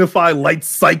to signify light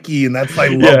psyche, and that's I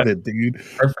love it, dude.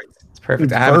 Perfect. It's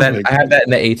perfect. I have that in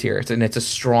the A tier, and it's a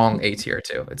strong A tier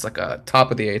too. It's like a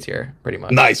top of the A tier, pretty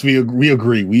much. Nice. We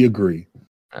agree.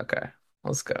 Okay,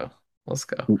 let's go.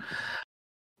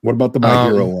 What about the My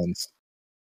Hero ones?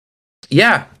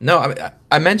 Yeah, no,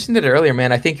 I mentioned it earlier,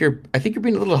 man. I think you're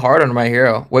being a little hard on My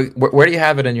Hero. Where do you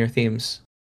have it in your themes?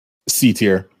 C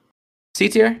tier. C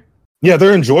tier? Yeah,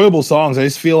 they're enjoyable songs. I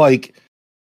just feel like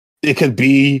it could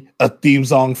be a theme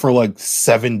song for like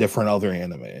 7 different other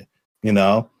anime,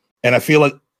 And I feel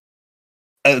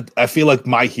like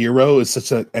My Hero is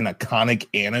such an iconic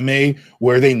anime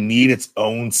where they need its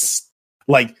own,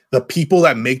 like, the people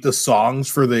that make the songs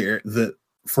for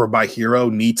for My Hero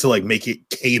need to like make it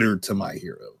catered to My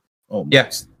Hero. Almost.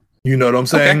 Yes. You know what I'm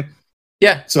saying? Okay.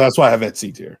 Yeah. So that's why I have it at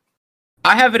C tier.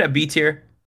 I have it at B tier.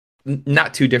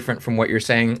 Not too different from what you're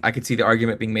saying. I could see the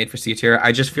argument being made for C tier.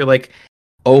 I just feel like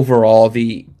overall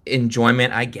the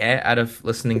enjoyment I get out of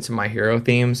listening to My Hero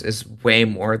themes is way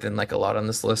more than like a lot on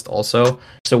this list also.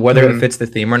 So whether it fits the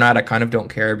theme or not, I kind of don't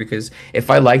care, because if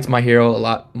I liked My Hero a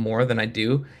lot more than I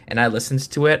do and I listened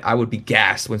to it, I would be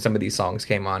gassed when some of these songs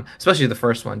came on, especially the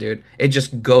first one, dude. It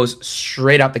just goes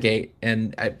straight out the gate,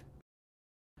 and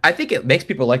I think it makes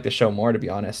people like the show more, to be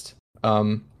honest.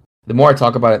 The more I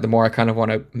talk about it, the more I kind of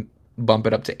want to bump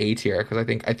it up to A tier, because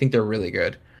I think they're really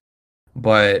good.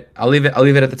 But I'll leave it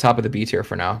at the top of the B tier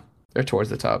for now. They're towards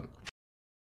the top.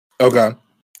 Okay.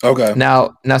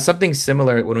 Now something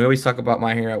similar. When we always talk about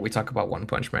My Hero, we talk about One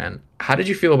Punch Man. How did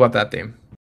you feel about that theme?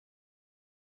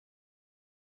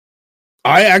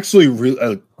 I actually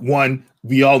really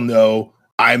we all know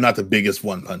I'm not the biggest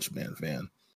One Punch Man fan.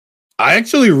 I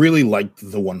actually really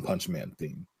liked the One Punch Man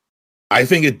theme. I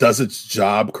think it does its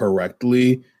job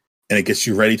correctly, and it gets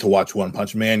you ready to watch One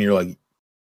Punch Man. You're like,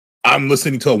 I'm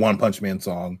listening to a One Punch Man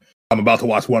song. I'm about to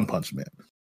watch One Punch Man.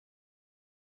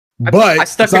 But I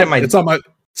stuck it in my. It's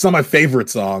not my favorite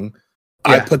song.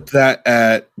 Yeah. I put that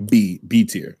at B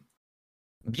tier.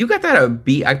 You got that at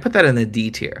B. I put that in the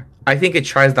D tier. I think it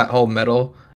tries that whole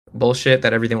metal bullshit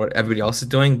that what everybody else is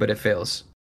doing, but it fails.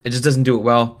 It just doesn't do it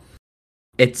well.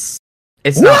 It's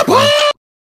not fun.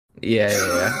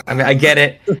 Yeah. I mean, I get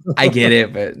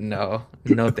it, but no,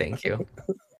 thank you.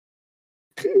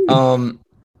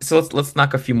 So let's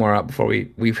knock a few more out before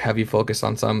we have you focus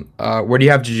on some. Where do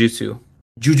you have Jujutsu?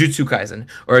 Jujutsu Kaisen,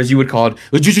 or as you would call it,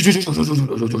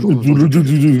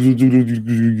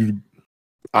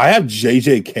 I have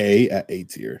JJK at A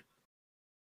tier.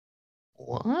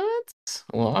 What?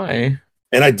 Why?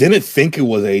 And I didn't think it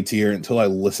was A tier until I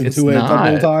listened It's to it a couple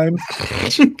not. of times.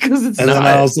 Because it's And not. then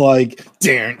I was like,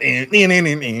 You're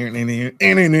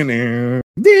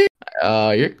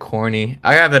corny.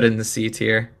 I have that in the C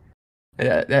tier.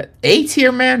 That A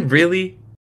tier, man? Really?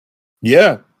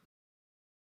 yeah.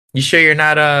 You sure you're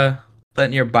not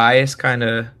letting your bias kind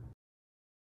of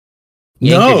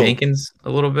No. Jenkins a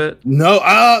little bit? No,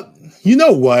 you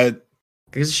know what?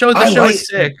 Because the show is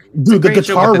sick. Dude, the great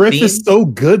show, guitar but the riff is theme- so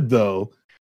good though.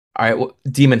 All right, well,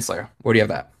 Demon Slayer. Where do you have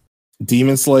that?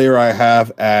 Demon Slayer I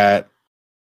have at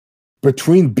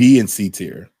between B and C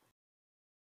tier.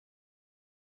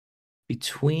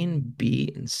 Between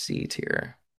B and C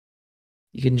tier.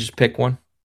 You can just pick one.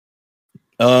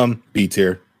 B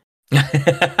tier.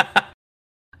 I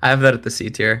have that at the C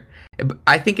tier.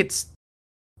 I think it's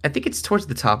towards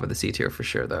the top of the C tier for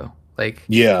sure though. Like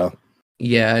Yeah.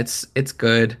 yeah, it's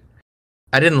good.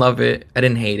 I didn't love it. I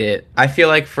didn't hate it. I feel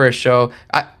like for a show,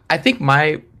 I think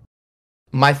my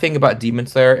thing about Demon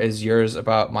Slayer is yours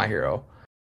about My Hero.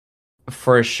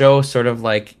 For a show sort of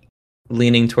like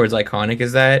leaning towards iconic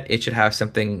is that it should have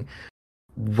something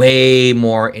way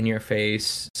more in your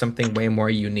face, something way more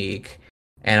unique,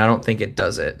 and I don't think it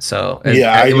does it. So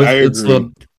Yeah, I it's agree.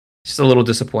 just a little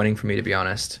disappointing for me, to be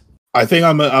honest. I think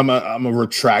I'm a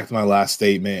retract my last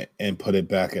statement and put it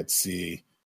back at C.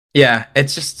 Yeah,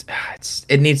 it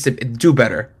needs to do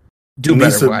better.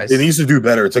 Guys. It needs to do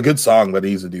better. It's a good song, but it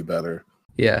needs to do better.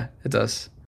 Yeah, it does.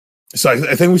 So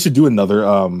I think we should do another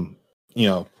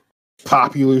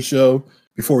popular show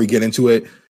before we get into it.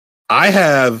 I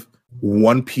have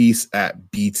One Piece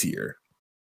at B tier.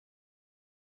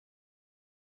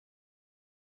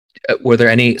 Were there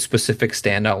any specific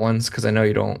standout ones? Because I know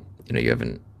you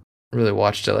haven't really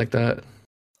watched it like that.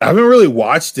 I haven't really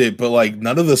watched it, but like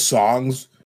none of the songs,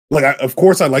 like of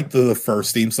course I like the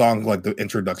first theme song, like the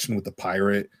introduction with the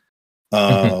pirate.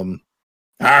 Harry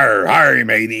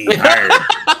matey,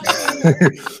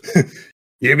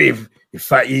 you need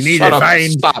Shut to up.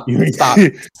 find Stop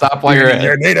while you're at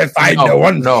you it. need to find No, the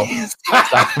one. no. Piece.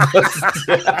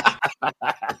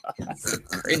 It's the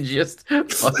cringiest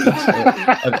fucking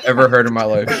shit I've ever heard in my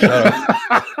life. Shut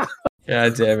up.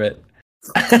 God damn it.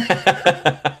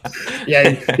 Yeah,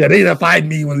 you need to find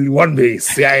me with One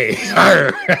Piece. Yeah,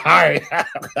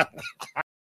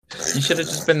 You should have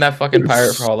just been that fucking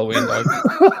pirate for Halloween, dog.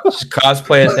 Just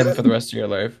cosplay as him for the rest of your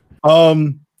life.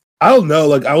 I don't know.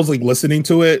 Like I was like listening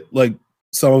to it, like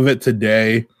some of it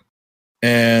today,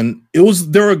 and it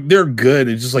was they're good.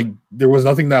 It's just like there was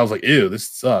nothing that I was like, ew, this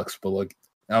sucks. But like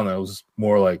I don't know, it was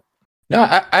more like No,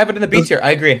 I have it in the B tier. I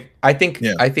agree. I think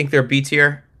Yeah. I think they're B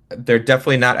tier. They're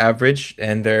definitely not average,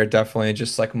 and they're definitely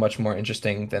just like much more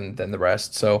interesting than the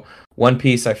rest. So One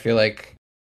Piece, I feel like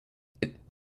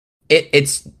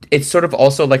it's sort of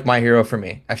also like My Hero for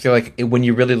me. I feel like when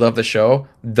you really love the show,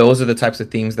 those are the types of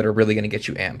themes that are really going to get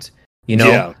you amped. You know,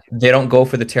 Yeah. they don't go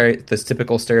for this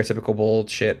typical stereotypical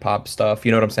bullshit pop stuff.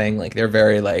 You know what I'm saying? Like they're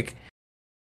very like,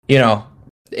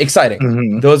 exciting.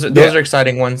 Mhm. Those are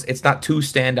exciting ones. It's not too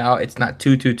stand out. It's not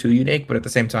too unique, but at the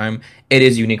same time, it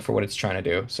is unique for what it's trying to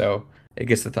do. So it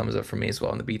gets the thumbs up for me as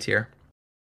well in the B tier.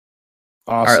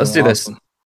 awesome. All right, let's do this. Awesome.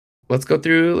 Let's go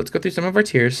through some of our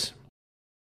tiers,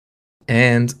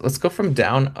 and let's go from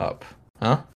down up,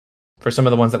 huh? For some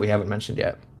of the ones that we haven't mentioned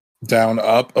yet. Down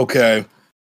up. Okay.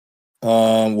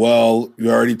 Well, you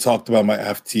already talked about my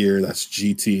F tier. That's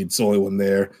GT. It's the only one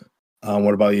there.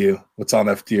 What about you? What's on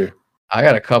F tier? I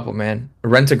got a couple, man.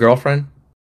 Rent a Girlfriend.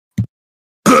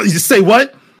 You say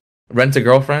what? Rent a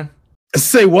Girlfriend.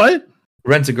 Say what?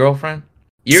 Rent a Girlfriend.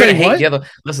 You're Say gonna hate what? the other.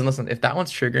 Listen. If that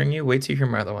one's triggering you, wait till you hear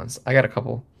my other ones. I got a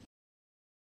couple.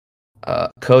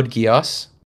 Code Geass.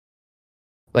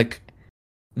 Like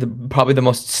probably the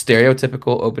most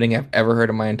stereotypical opening I've ever heard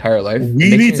in my entire life.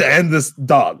 We need to end this,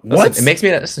 dog. What? It makes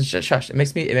me listen, shush. It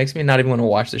makes me not even want to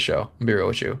watch the show. I'll be real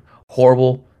with you.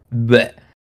 Horrible. Bleh.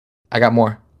 I got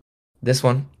more. This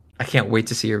one, I can't wait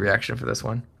to see your reaction for this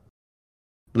one.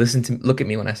 Look at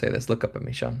me when I say this. Look up at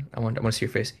me, Sean. I want to see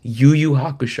your face. Yu Yu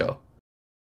Hakusho.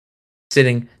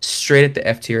 Sitting straight at the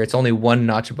F tier. It's only one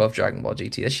notch above Dragon Ball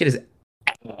GT. That shit is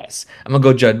ass. I'm gonna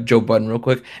go judge Joe Budden real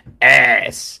quick.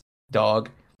 Ass, dog.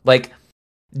 Like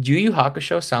Yu Yu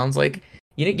Hakusho sounds like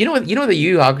you know what the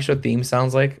Yu Yu Hakusho theme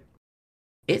sounds like?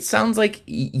 It sounds like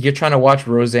you're trying to watch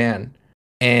Roseanne,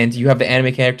 and you have the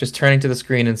anime characters turning to the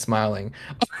screen and smiling,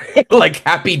 like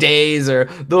Happy Days or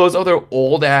those other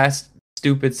old ass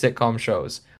stupid sitcom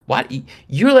shows. What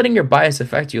you're letting your bias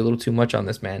affect you a little too much on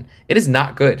this, man. It is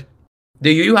not good.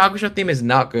 The Yu Yu Hakusho theme is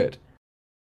not good.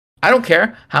 I don't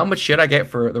care how much shit I get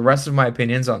for the rest of my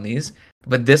opinions on these,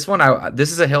 but this one,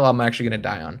 this is a hill I'm actually gonna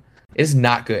die on. It is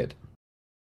not good.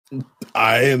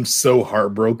 I am so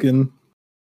heartbroken.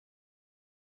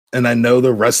 And I know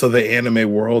the rest of the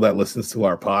anime world that listens to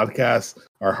our podcast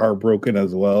are heartbroken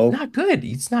as well. Not good.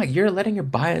 It's not. You're letting your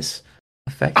bias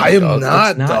affect you, I am dog.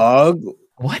 not, dog.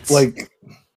 What? Like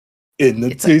in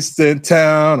the distant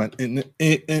town. Ew,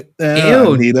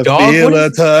 I need to dog, feel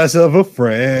a touch of a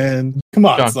friend. Come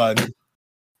on, John. son.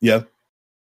 Yeah.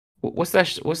 What's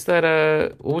that? What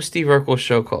was Steve Urkel's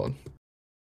show called?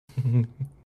 What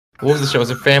was the show? Was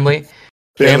it Family?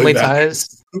 Family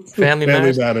Ties? Family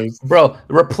Matters? Bro,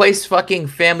 replace fucking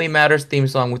Family Matters theme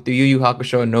song with the Yu Yu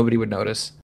Hakusho and nobody would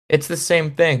notice. It's the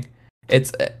same thing.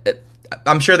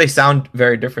 I'm sure they sound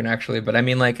very different actually, but I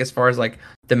mean like as far as like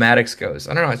thematics goes,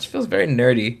 I don't know. It just feels very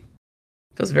nerdy.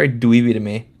 It feels very dweeby to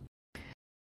me.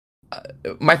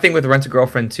 My thing with Rent a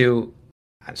Girlfriend too,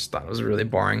 I just thought it was really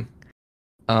boring.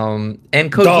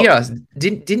 And Code Geass,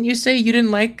 didn't you say you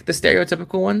didn't like the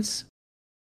stereotypical ones?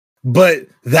 But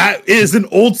that is an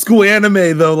old school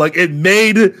anime, though. Like, it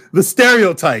made the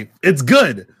stereotype. It's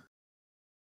good.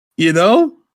 You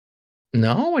know?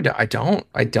 No, I don't.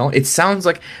 It sounds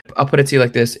like, I'll put it to you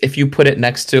like this. If you put it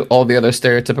next to all the other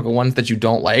stereotypical ones that you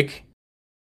don't like,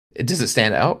 does it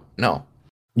stand out? No.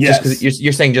 Yes.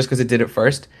 You're saying just because it did it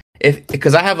first?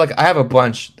 Because I have a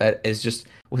bunch that is just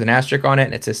with an asterisk on it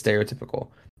and it says stereotypical.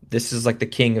 This is like the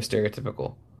king of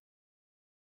stereotypical.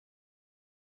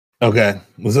 Okay,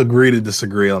 let's agree to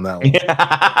disagree on that one.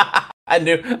 Yeah. I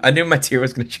knew my tear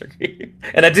was gonna trigger you,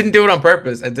 and I didn't do it on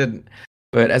purpose. I didn't.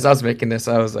 But as I was making this,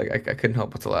 I was like, I couldn't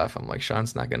help but to laugh. I'm like,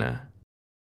 Krellin's not gonna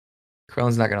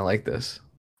like this.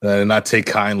 I did not take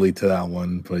kindly to that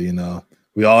one, but you know,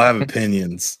 we all have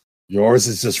opinions. Yours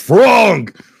is just wrong.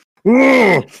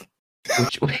 What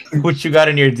you got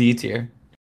in your D tier?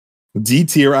 D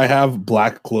tier, I have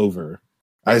Black Clover.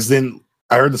 I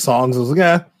heard the songs. I was like,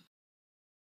 yeah.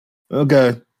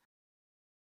 Okay.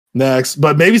 Next.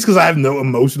 But maybe it's because I have no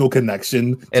emotional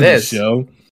connection to the show.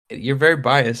 You're very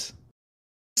biased.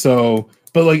 So,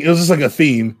 but like, it was just like a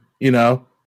theme, you know?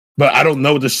 But I don't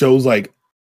know what the show's like,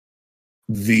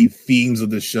 the themes of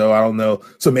the show. I don't know.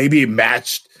 So maybe it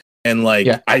matched and like,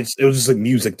 it was just like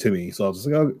music to me. So I was just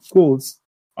like, oh, cool. It's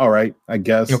all right, I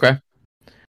guess. Okay.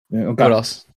 Yeah, okay. What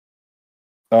else?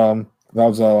 That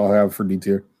was all I have for D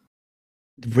tier.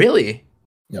 Really?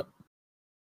 Yep.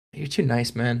 You're too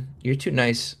nice, man. You're too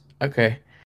nice. Okay.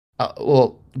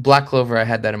 Well, Black Clover, I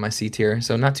had that in my C tier,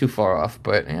 so not too far off.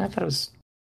 But yeah, I thought it was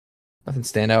nothing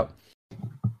stand out.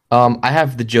 I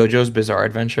have the JoJo's Bizarre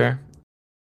Adventure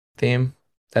theme.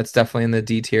 That's definitely in the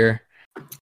D tier.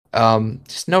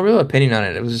 Just no real opinion on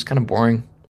it. It was just kind of boring.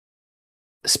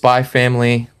 Spy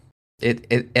Family.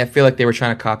 I feel like they were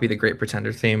trying to copy the Great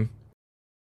Pretender theme.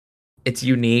 It's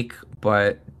unique,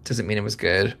 but doesn't mean it was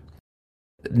good.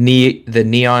 The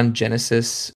Neon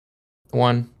Genesis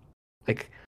one, like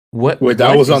what? Wait,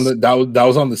 that was on the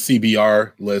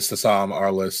CBR list. That's on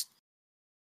our list.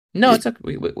 No, it's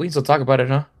okay. We can still talk about it,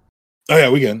 huh? Oh yeah,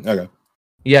 we can. Okay.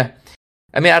 Yeah,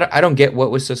 I mean, I don't get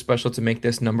what was so special to make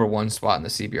this number one spot in the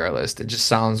CBR list. It just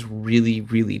sounds really,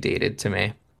 really dated to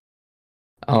me.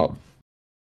 Oh,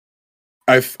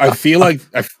 I feel like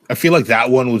that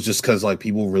one was just because like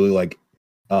people really like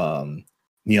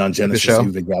Neon Genesis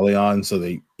Evangelion, so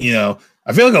they, you know,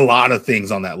 I feel like a lot of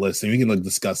things on that list, and we can like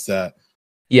discuss that.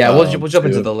 Yeah, we'll jump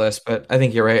into the list, but I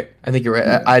think you're right.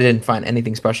 Yeah. I didn't find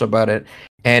anything special about it,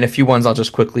 and a few ones I'll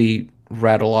just quickly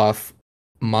rattle off.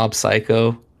 Mob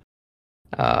Psycho.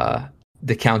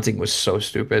 The counting was so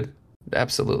stupid,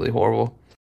 absolutely horrible.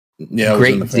 Yeah,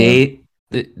 Great Date.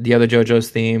 The other JoJo's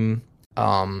theme.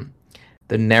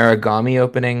 The Naragami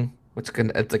opening.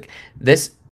 It's like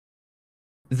this.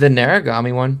 The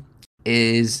Naragami one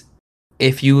is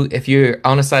if you're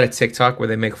on a side of TikTok where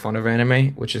they make fun of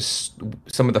anime, which is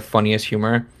some of the funniest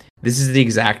humor. This is the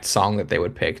exact song that they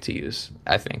would pick to use.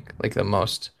 I think like the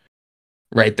most,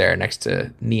 right there next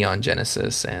to Neon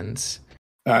Genesis and.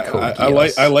 I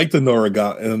like the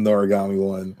Noragami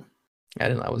one.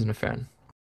 I wasn't a fan.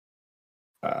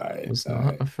 I was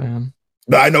not a fan.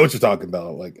 But I know what you're talking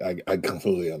about. Like I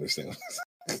completely understand.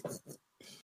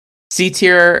 C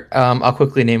tier. I'll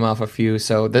quickly name off a few.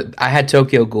 So I had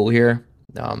Tokyo Ghoul here.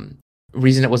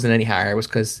 Reason it wasn't any higher was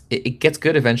because it gets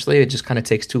good eventually. It just kind of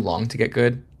takes too long to get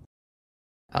good.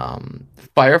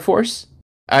 Fire Force.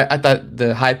 I thought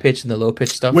the high pitch and the low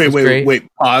pitch stuff Wait, was wait, great. wait.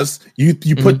 Pause. You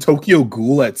put Tokyo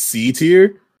Ghoul at C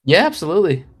tier? Yeah,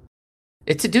 absolutely.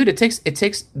 It's a dude. It takes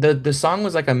the song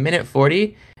was like a minute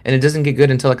 40, and it doesn't get good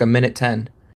until like a minute 10.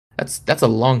 That's a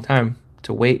long time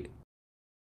to wait.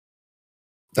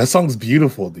 That song's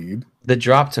beautiful, dude. The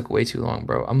drop took way too long,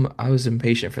 bro. I was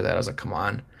impatient for that. I was like, come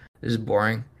on, this is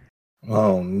boring.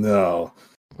 Oh no.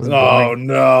 It was Oh boring.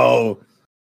 no.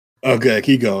 Okay,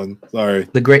 keep going. Sorry.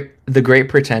 The Great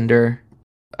Pretender.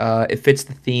 It fits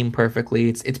the theme perfectly.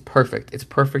 It's perfect. It's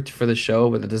perfect for the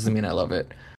show, but that doesn't mean I love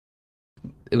it.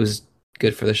 It was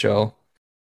good for the show.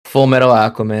 Full Metal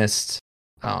Alchemist,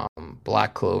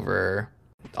 Black Clover,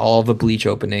 all the Bleach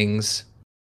openings,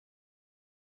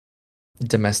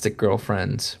 Domestic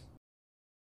Girlfriend,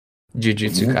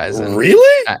 Jujutsu Kaisen.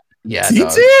 Really? Yeah, C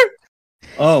dog. tier?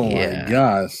 Oh Yeah. my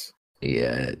gosh.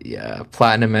 Yeah.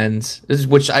 Platinum Ends,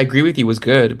 which I agree with you was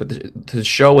good, but the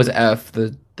show was F.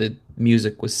 The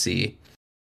music was C.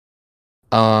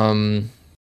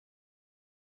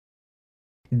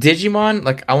 Digimon,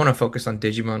 like I want to focus on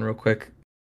Digimon real quick.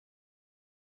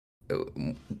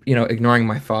 Ignoring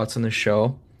my thoughts on the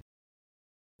show.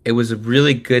 It was a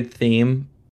really good theme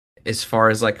as far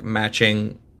as like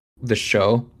matching the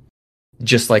show,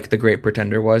 just like The Great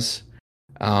Pretender was.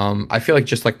 I feel like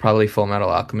just like probably Full Metal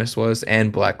Alchemist was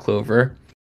and Black Clover.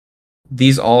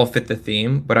 These all fit the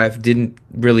theme, but I didn't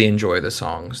really enjoy the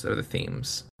songs. They're the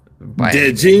themes.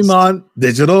 Digimon,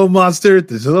 Digital Monster,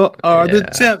 Digital are the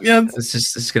champions.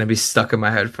 It's gonna be stuck in my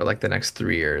head for like the next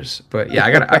 3 years. But yeah,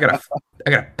 I got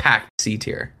a packed C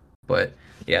tier. But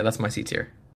yeah, that's my C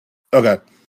tier. Okay.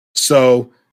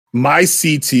 So my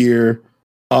C tier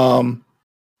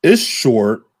is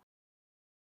short.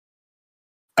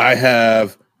 I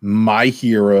have My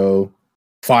Hero,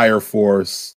 Fire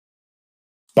Force,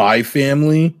 Spy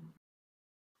Family,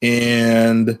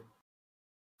 and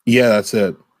yeah, that's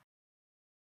it.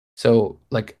 So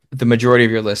like the majority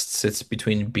of your list sits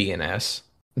between B and S.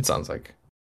 It sounds like.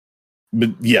 But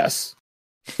yes.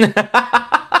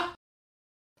 I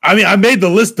mean, I made the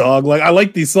list, dog. Like, I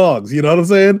like these songs. You know what I'm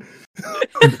saying?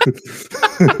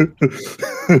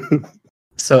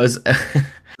 So is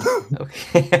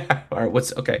okay. All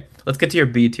right. Okay? Let's get to your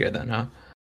B tier then, huh?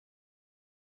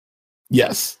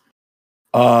 Yes.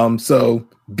 So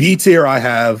B tier, I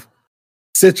have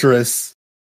Citrus,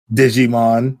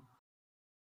 Digimon.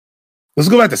 Let's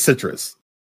go back to Citrus.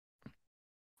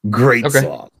 Great Okay.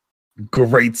 song.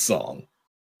 Great song.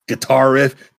 Guitar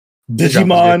riff.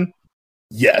 Digimon.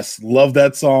 Yes, love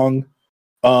that song.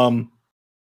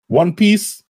 One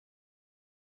Piece.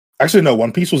 Actually, no,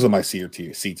 One Piece was in my C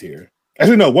tier.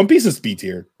 Actually, no, One Piece is B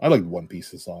tier. I like One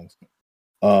Piece's songs.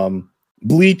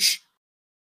 Bleach.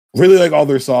 Really like all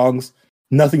their songs.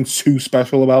 Nothing too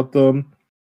special about them.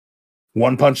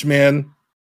 One Punch Man.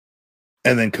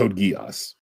 And then Code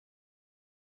Geass.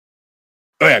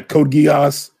 Oh yeah, Code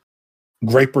Geass.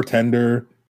 Great Pretender.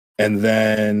 And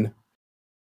then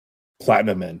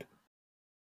Platinum End.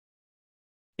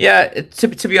 Yeah,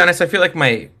 to be honest, I feel like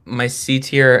my C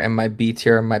tier and my B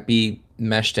tier might be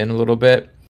meshed in a little bit.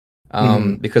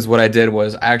 Because what I did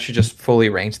was I actually just fully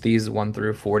ranked these 1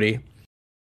 through 40,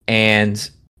 and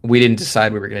we didn't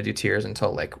decide we were going to do tiers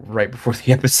until like right before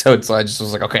the episode. So I just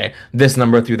was like, okay, this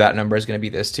number through that number is going to be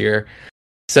this tier.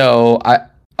 So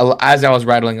as I was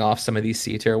rattling off some of these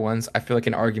C tier ones, I feel like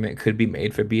an argument could be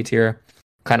made for B tier,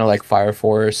 kind of like Fire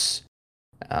Force,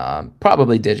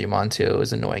 probably Digimon too,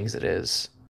 as annoying as it is,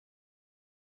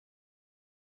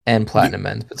 and Platinum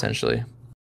End potentially.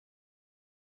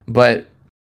 But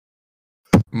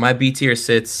my B tier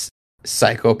sits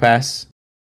Psycho-Pass.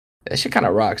 That shit kind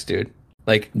of rocks, dude.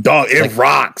 Like, dog, it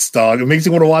rocks, dog. It makes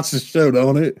you want to watch the show,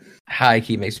 don't it? High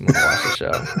key makes me want to watch the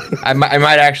show. I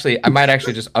might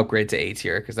actually just upgrade to A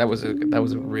tier because that was a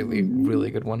really really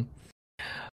good one.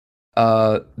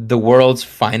 The World's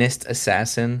Finest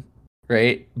Assassin,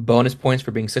 right? Bonus points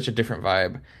for being such a different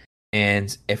vibe.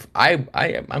 And if I'm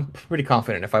pretty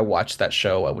confident if I watched that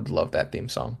show, I would love that theme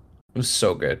song. It was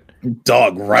so good.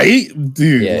 Dog, right?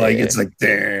 Dude, Yeah, like yeah. it's like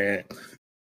damn.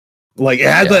 Like it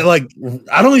had that like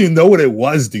I don't even know what it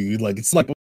was, dude. Like it's like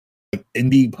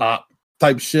indie pop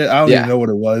type shit. I don't even know what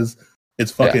it was.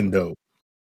 It's fucking dope.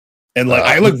 And like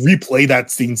I like replay that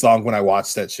theme song when I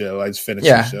watched that show. I just finished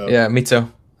the show. Yeah, me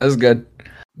too. That was good.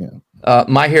 Yeah.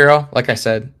 My Hero, like I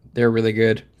said, they're really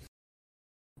good.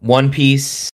 One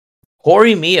Piece,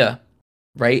 Horimiya,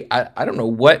 right? I don't know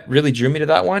what really drew me to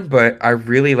that one, but I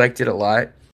really liked it a lot.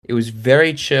 It was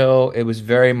very chill. It was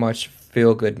very much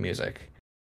feel good music.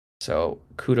 So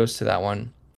kudos to that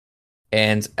one.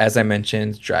 And as I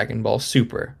mentioned, Dragon Ball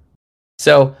Super.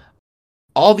 So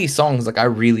all these songs like I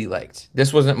really liked.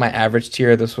 This wasn't my average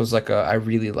tier. This was like I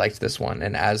really liked this one.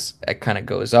 And as it kind of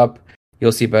goes up,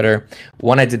 you'll see better.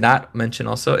 One I did not mention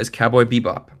also is Cowboy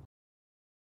Bebop.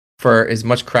 For as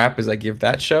much crap as I give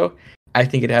that show, I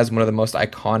think it has one of the most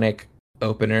iconic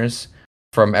openers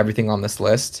from everything on this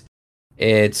list.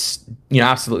 It's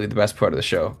absolutely the best part of the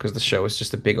show because the show is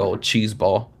just a big old cheese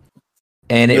ball,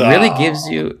 and it really gives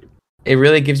you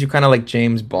kind of like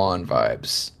James Bond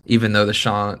vibes. Even though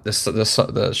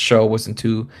the show wasn't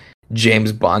too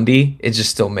James Bondy, it just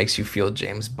still makes you feel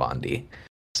James Bondy.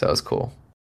 So it's cool.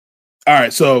 All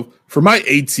right, so for my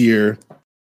A tier,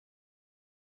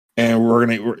 and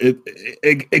I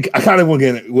kind of want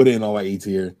to get in on my A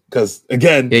tier because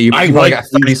again, you probably got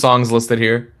 30 songs listed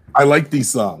here. I like these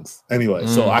songs anyway.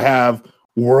 So I have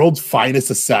World's Finest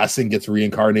Assassin gets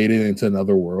reincarnated into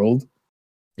another world.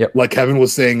 Yep. Like Kevin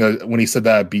was saying when he said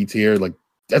that B tier, like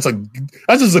that's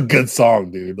just a good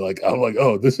song, dude. Like I'm like,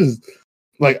 oh, this is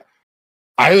like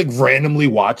I like randomly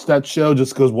watched that show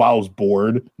just because while I was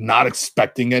bored, not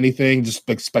expecting anything, just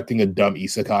expecting a dumb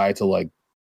isekai to like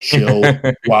chill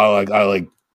while like I like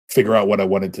figure out what I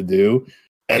wanted to do.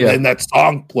 And then that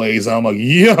song plays, and I'm like,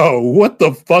 yo, what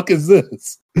the fuck is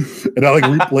this? And I like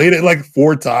replayed it like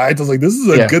 4 times. I was like, this is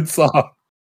a good song.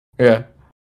 Yeah.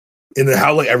 And then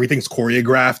how like everything's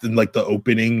choreographed and like the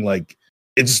opening, like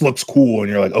it just looks cool. And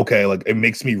you're like, okay, like it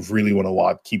makes me really want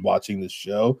to keep watching this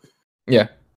show. Yeah.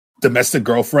 Domestic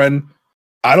Girlfriend.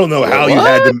 I don't know how you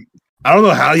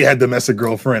had Domestic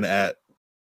Girlfriend at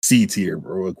C tier,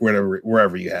 bro. Like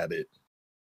wherever you had it.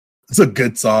 It's a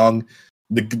good song.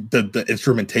 The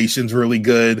instrumentation's really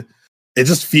good. It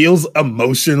just feels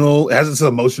emotional. It has this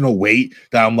emotional weight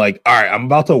that I'm like, all right, I'm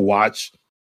about to watch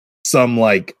some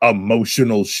like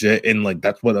emotional shit, and like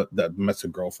that's what the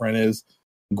Domestic Girlfriend is.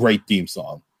 Great theme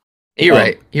song. You're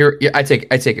right. I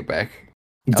take it back.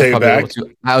 I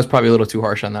was probably a little too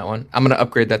harsh on that one. I'm gonna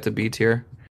upgrade that to B tier.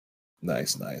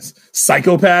 Nice.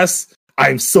 Psycho-Pass.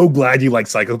 I'm so glad you like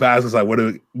Psycho-Pass because I would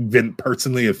have been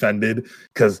personally offended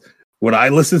because when I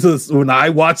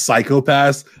watch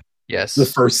Psycho-Pass, yes, the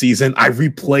first season, I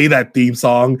replay that theme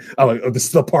song. I'm like, oh, this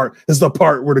is the part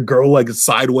where the girl like is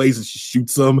sideways and she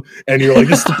shoots them, and you're like,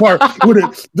 this is the part where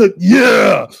like the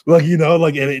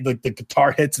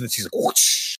guitar hits and then she's like,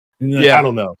 whoosh. I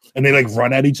don't know, and they like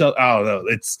run at each other. I don't know.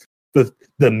 It's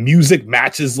the music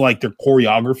matches like their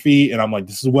choreography, and I'm like,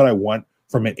 this is what I want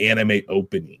from an anime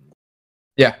opening.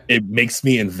 Yeah, it makes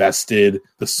me invested.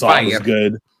 The song is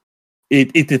good.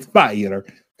 It's fire.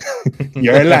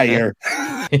 You're a liar.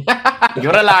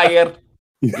 You're a liar.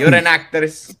 You're an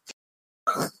actress.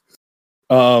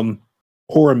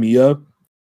 Horimiya.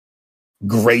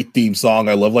 Great theme song.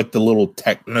 I love like the little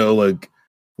techno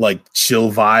like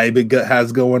chill vibe it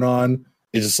has going on.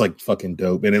 It's just like fucking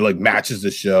dope, and it like matches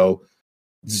the show.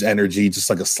 Just energy, just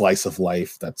like a slice of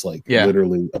life. That's like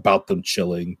literally about them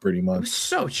chilling, pretty much. It was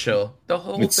so chill. The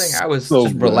whole thing. I was so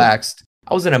just relaxed.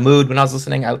 I was in a mood when I was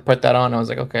listening. I put that on. I was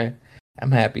like, okay,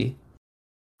 I'm happy.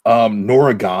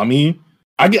 Noragami.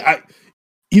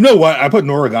 You know what? I put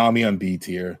Noragami on B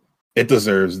tier. It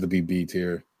deserves to be B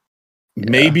tier.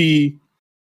 Yeah.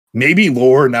 Maybe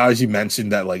lower now, as you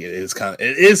mentioned that like it is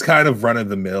kind of run of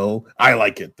the mill. I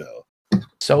like it though.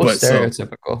 So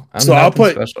stereotypical.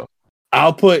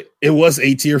 I'll put it was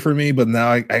A tier for me, but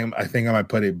now I think I might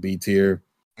put it B tier.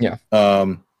 Yeah.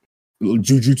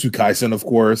 Jujutsu Kaisen, of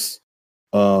course.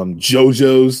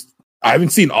 JoJo's. I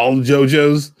haven't seen all the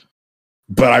JoJo's,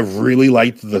 but I really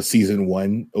liked the season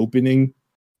 1 opening.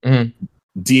 Mm-hmm.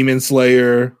 Demon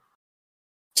Slayer,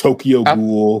 Tokyo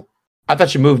Ghoul. I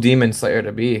thought you moved Demon Slayer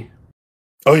to B.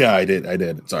 Oh yeah, I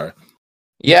did. Sorry.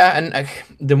 Yeah, and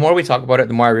the more we talk about it,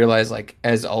 the more I realize, like,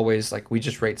 as always, like we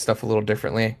just rate stuff a little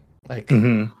differently. Like,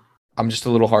 I'm just a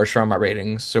little harsher on my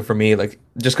ratings. So for me, like,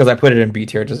 just because I put it in B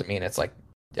tier doesn't mean it's like,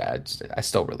 yeah, I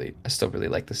still really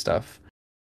like this stuff.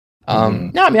 No,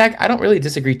 I mean, I don't really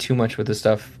disagree too much with the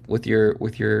stuff with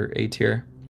your A tier.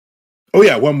 Oh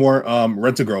yeah, one more.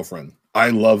 Rent a Girlfriend. I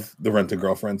love the Rent a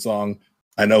Girlfriend song.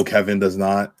 I know Kevin does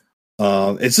not.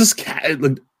 It's just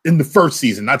in the first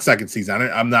season, not second season.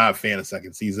 I'm not a fan of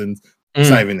second seasons. It's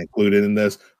not even included in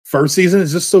this. First season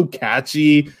is just so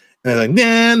catchy. And like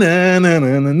na na na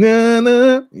na na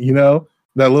na, you know,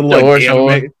 that little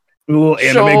anime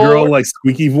girl like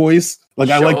squeaky voice.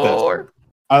 Like I like that.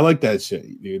 I like that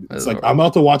shit, dude. It's like I'm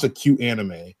about to watch a cute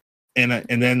anime, and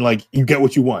then like you get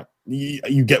what you want.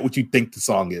 You get what you think the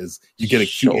song is. You get a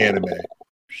cute anime.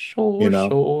 You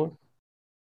know.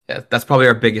 Yeah, that's probably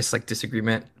our biggest like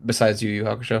disagreement besides Yu Yu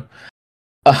Hakusho.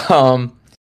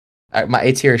 My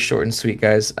A tier is short and sweet,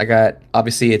 guys. I got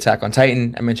obviously Attack on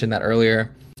Titan. I mentioned that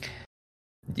earlier.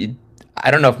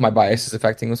 I don't know if my bias is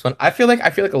affecting this one. I feel like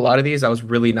a lot of these I was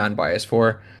really non-biased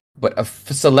for, but a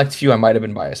select few I might have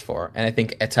been biased for, and I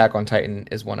think Attack on Titan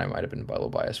is one I might have been a little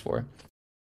biased for.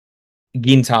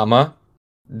 Gintama,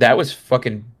 that was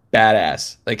fucking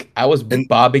badass. Like I was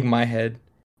bobbing my head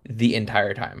the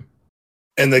entire time.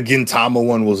 And the Gintama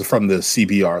one was from the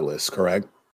CBR list, correct?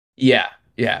 Yeah.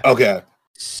 Okay.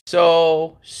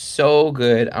 So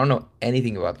good. I don't know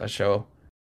anything about that show.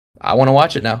 I want to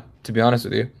watch it now, to be honest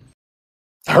with you.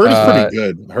 Heard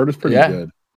it's pretty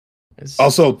good.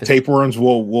 Also, Tapeworms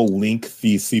will link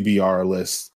the CBR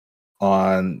list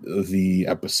on the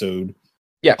episode.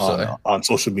 Yeah, on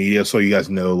social media, so you guys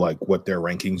know like what their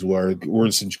rankings were. We're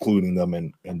just including them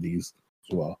in these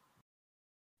as well.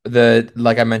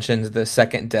 Like I mentioned, the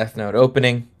second Death Note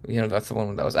opening, that's the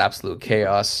one that was absolute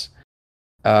chaos.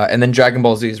 And then Dragon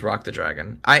Ball Z's Rock the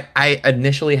Dragon. I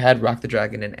initially had Rock the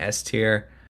Dragon in S tier,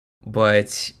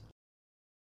 but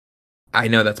I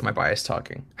know that's my bias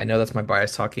talking. And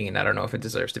I don't know if it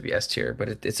deserves to be S tier, but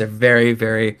it's a very,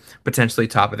 very potentially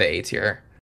top of the A tier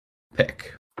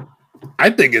pick.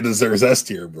 I think it deserves S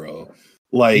tier, bro.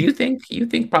 Like you think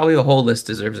probably the whole list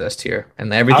deserves S tier,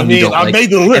 and everything I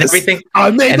made the list. I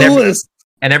made the list,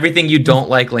 and everything you don't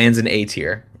like lands in A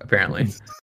tier. Apparently,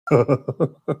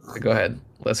 go ahead.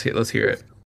 Let's hear it.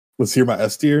 Let's hear my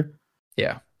S tier.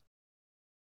 Yeah.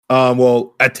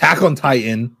 Well, Attack on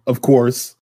Titan, of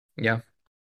course. Yeah.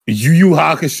 Yu Yu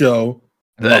Hakusho,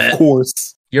 of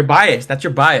course. You're biased. That's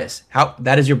your bias.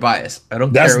 That is your bias. I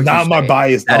don't care. That's what not my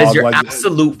bias. That is your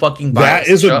absolute fucking bias.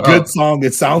 That is a good song.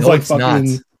 It sounds like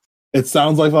fucking. It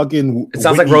sounds like fucking. It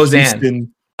sounds like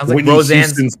Roseanne. Sounds like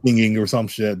Roseanne's singing or some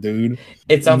shit, dude.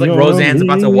 It sounds like Roseanne's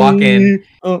about to walk in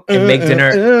and make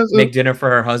dinner for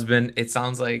her husband. It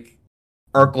sounds like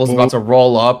Urkel's about to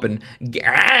roll up and.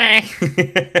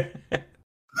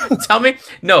 Tell me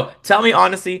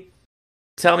honestly.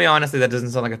 That doesn't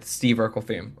sound like a Steve Urkel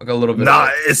theme. Like a little bit. Nah,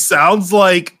 it sounds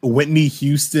like Whitney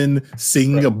Houston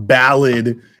singing a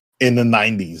ballad in the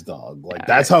 90s, dog. Like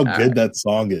that's how good that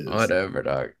song is. Whatever,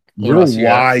 dog. You're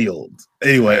wild.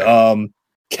 Anyway,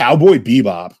 Cowboy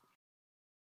Bebop.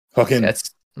 Fucking that's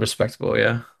respectable,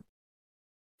 yeah.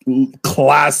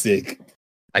 Classic.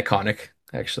 Iconic,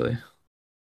 actually.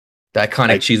 The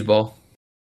iconic cheese ball.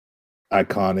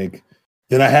 Iconic.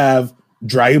 Then I have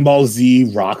Dragon Ball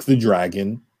Z Rock the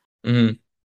Dragon. Mm-hmm.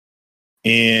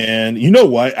 And you know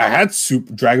what? I had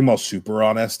Dragon Ball Super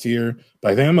on S tier,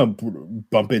 but I think I'm going to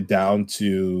bump it down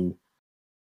to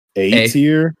A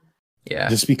tier. Yeah.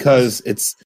 Just because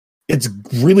it's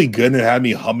really good and it had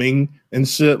me humming and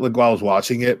shit like while I was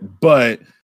watching it. But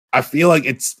I feel like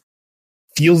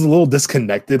feels a little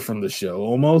disconnected from the show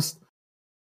almost.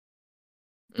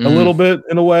 A little bit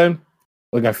in a way.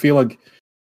 Like I feel like,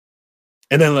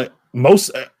 and then like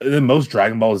most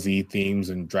Dragon Ball Z themes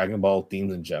and Dragon Ball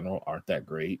themes in general aren't that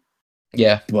great.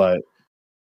 Yeah, but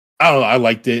I don't know. I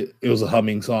liked it. It was a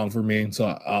humming song for me, so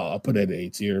I'll put it at A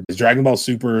tier. It's Dragon Ball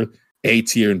Super A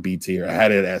tier and B tier. I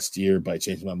had it at S tier, but I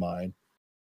changed my mind.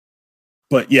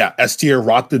 But yeah, S tier,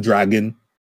 Rock the Dragon,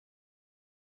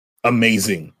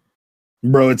 amazing,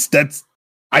 bro.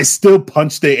 I still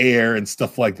punch the air and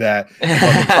stuff like that.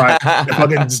 If I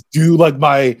can just do like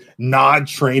my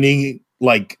non-training,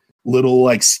 like little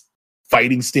like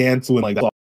fighting stance when like the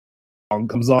song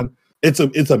comes on, it's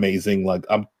amazing. Like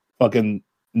I'm fucking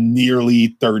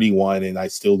nearly 31 and I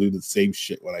still do the same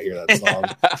shit when I hear that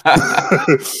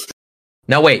song.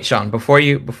 Now wait, Sean, before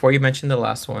you mention the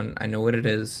last one, I know what it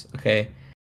is, okay?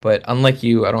 But unlike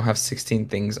you, I don't have 16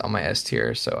 things on my S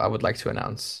tier, so I would like to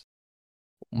announce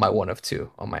my one of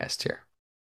two on my S tier,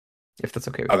 if that's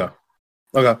okay with you.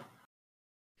 Okay.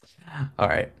 All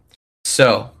right.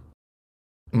 So,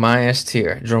 my S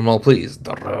tier, drum roll, please.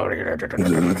 So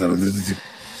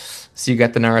you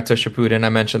got the Naruto Shippuden. I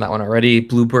mentioned that one already.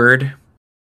 Bluebird.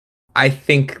 I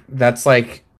think that's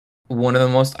like one of the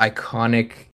most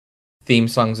iconic theme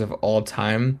songs of all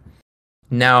time.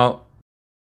 Now,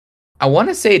 I want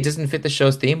to say it doesn't fit the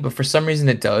show's theme, but for some reason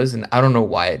it does, and I don't know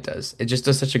why it does. It just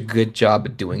does such a good job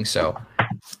at doing so.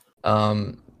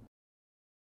 I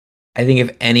think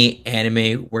if any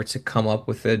anime were to come up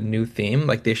with a new theme,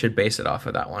 like they should base it off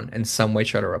of that one in some way,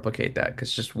 try to replicate that,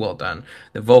 because just well done.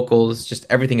 The vocals, just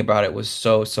everything about it was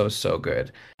so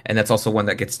good, and that's also one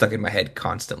that gets stuck in my head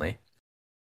constantly.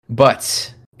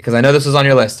 But because I know this was on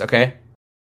your list, okay?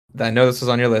 I know this was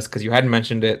on your list because you hadn't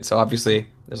mentioned it, so obviously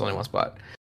there's only one spot.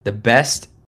 The best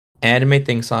anime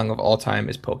theme song of all time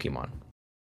is Pokemon.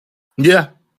 Yeah,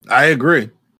 I agree.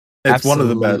 It's one of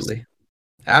the best.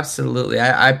 Absolutely.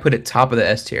 I put it top of the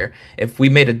S tier. If we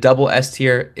made a double S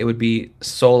tier, it would be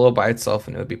solo by itself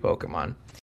and it would be Pokemon.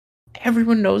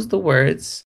 everyone knows the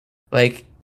words. Like,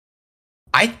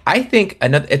 I think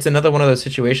it's another one of those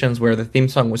situations where the theme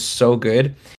song was so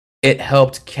good, it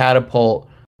helped catapult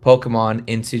Pokemon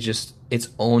into just its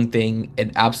own thing,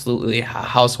 an absolutely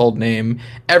household name.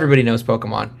 Everybody knows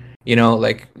Pokemon. You know,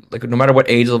 like no matter what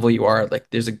age level you are, like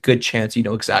there's a good chance you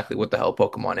know exactly what the hell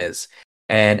Pokemon is.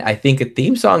 And I think a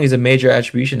theme song is a major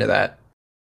attribution to that.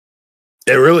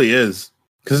 It really is.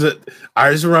 Because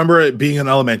I just remember it being in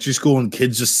elementary school and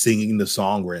kids just singing the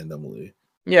song randomly.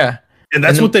 Yeah. And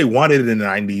that's what they wanted in the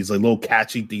 90s, like little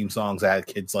catchy theme songs that had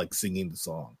kids like singing the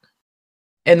song.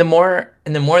 And the more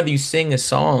that you sing a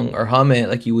song or hum it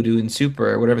like you would do in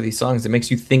Super or whatever these songs, it makes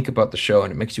you think about the show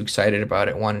and it makes you excited about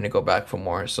it, wanting to go back for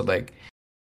more. So like,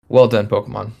 well done,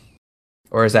 Pokemon.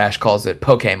 Or as Ash calls it,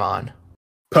 Pokemon.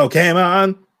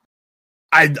 Pokemon.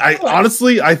 I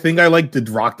honestly, I think I like the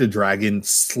Rock the Dragon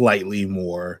slightly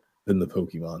more than the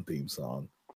Pokemon theme song.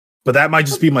 But that might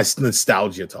just be my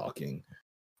nostalgia talking.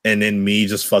 And then me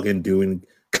just fucking doing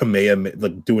Kamehameha,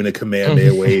 like doing a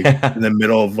Kamehameha wave in the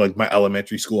middle of like my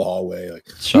elementary school hallway. Like,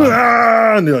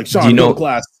 and they're like, Sean, go to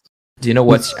class. Do you know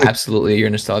what's absolutely your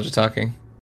nostalgia talking?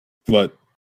 What?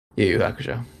 Yu Yu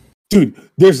Hakusho. Dude,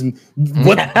 there's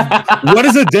what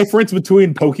is the difference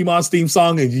between Pokemon's theme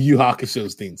song and Yu Yu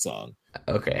Hakusho's theme song?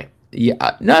 Okay.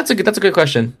 Yeah, no, that's a good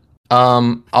question.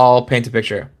 I'll paint a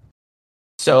picture.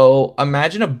 So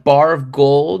imagine a bar of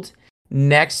gold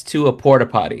next to a porta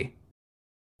potty.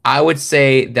 I would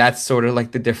say that's sort of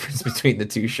like the difference between the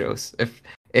two shows.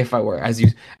 If I were, as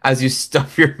you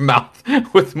stuff your mouth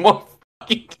with more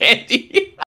fucking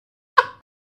candy.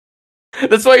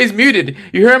 That's why he's muted.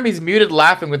 You hear him? He's muted,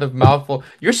 laughing with a mouthful.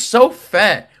 You're so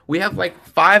fat. We have like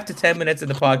 5 to 10 minutes in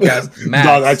the podcast. Max.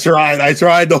 Dog, I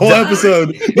tried the whole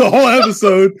episode,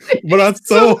 but I'm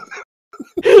so.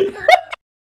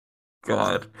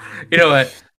 God, you know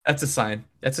what? That's a sign.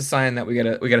 That's a sign that we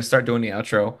gotta start doing the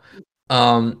outro.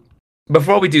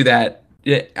 Before we do that,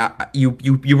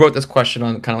 you wrote this question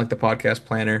on kind of like the podcast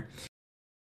planner.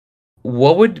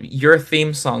 What would your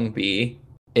theme song be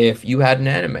if you had an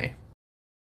anime?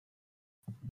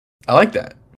 I like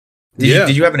that.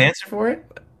 Did you have an answer for it?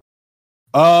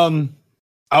 I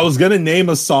was gonna name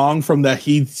a song from the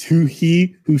He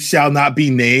Who Shall Not Be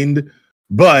Named,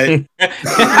 but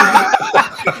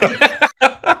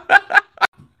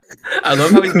I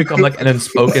love how he's become like an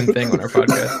unspoken thing on our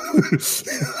podcast.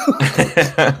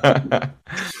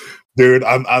 Dude,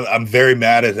 I'm very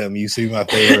mad at him. You see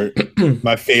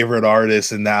my favorite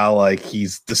artist, and now like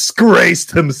he's disgraced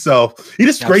himself. He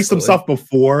disgraced himself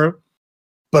before,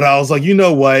 but I was like, you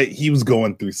know what? He was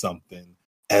going through something,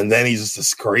 and then he just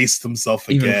disgraced himself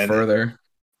again, even further.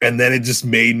 And then it just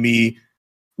made me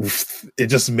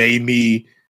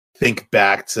think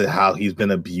back to how he's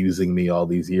been abusing me all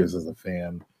these years as a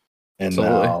fan. And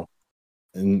now,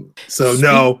 and so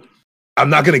no, I'm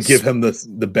not going to give him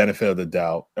the benefit of the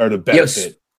doubt or the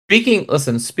benefit.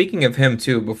 Speaking of him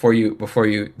too, before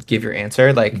you give your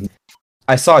answer, like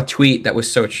I saw a tweet that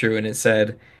was so true, and it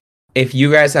said, if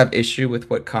you guys have issue with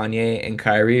what Kanye and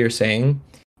Kyrie are saying,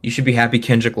 you should be happy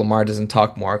Kendrick Lamar doesn't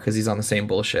talk more because he's on the same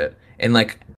bullshit. And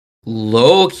like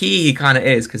low key, he kind of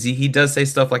is, because he does say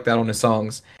stuff like that on his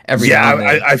songs every now and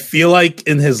then. I feel like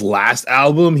in his last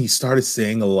album, he started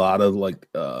saying a lot of like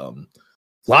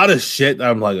shit.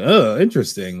 I'm like, oh,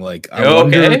 interesting. Like, I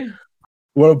wonder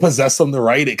what possessed him to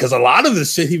write it, because a lot of the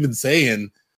shit he's been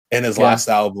saying in his last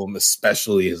album,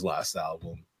 especially his last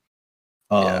album,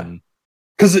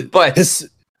 because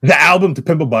the album To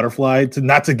Pimp a Butterfly,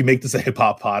 not to make this a hip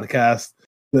hop podcast,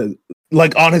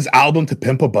 like on his album To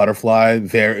Pimp a Butterfly,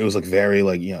 it was like very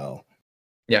like, you know,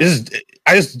 I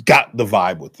just got the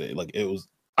vibe with it. Like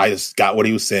I just got what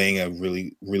he was saying. I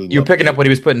really you're picking up what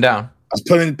he was putting down. I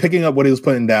was picking up what he was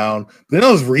putting down. But then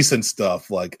all his recent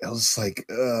stuff, like I was like,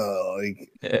 oh, like,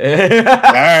 all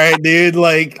right, dude,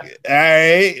 like, all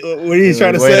right, what are you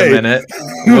trying to say? Wait a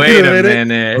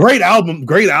minute. Great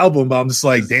album, but I'm just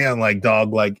like, damn, like,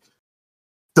 dog, like,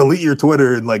 delete your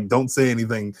Twitter and like, don't say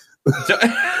anything.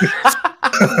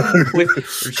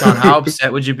 Sean, how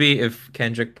upset would you be if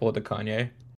Kendrick pulled a Kanye?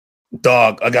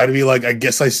 Dog, I gotta be like, I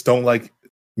guess I just don't like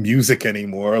music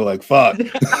anymore. Like, fuck.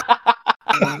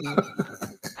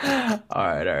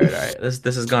 All right. This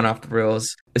has gone off the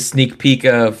rails. A sneak peek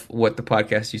of what the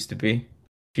podcast used to be.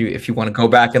 If you want to go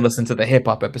back and listen to the hip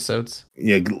hop episodes,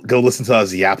 go listen to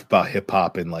us yap about hip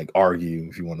hop and like argue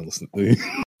if you want to listen to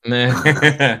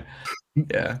it.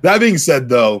 Yeah. That being said,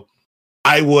 though,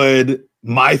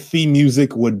 my theme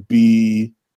music would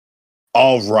be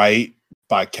 "All Right"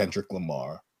 by Kendrick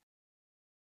Lamar.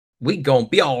 We gonna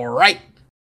be all right.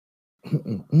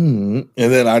 And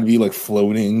then I'd be like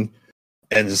floating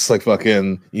and just like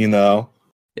fucking, you know.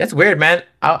 That's weird, man.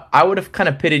 I would have kind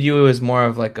of pitted you as more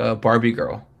of like a Barbie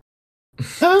girl.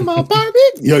 I'm a Barbie.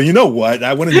 Yo, you know what?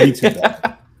 I wouldn't be too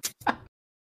bad.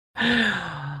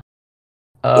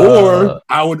 Or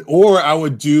I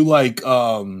would do like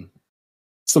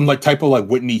some like type of like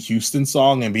Whitney Houston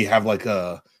song and have like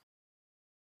a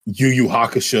Yu Yu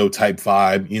Hakusho type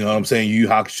vibe. You know what I'm saying? Yu Yu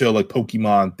Hakusho like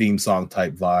Pokemon theme song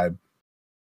type vibe.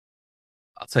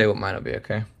 I'll tell you what mine will be,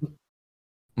 okay?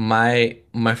 My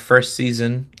first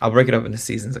season, I'll break it up into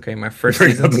seasons, okay? My first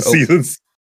season.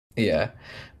 Yeah.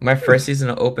 My first season,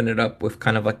 I'll open it up with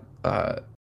kind of like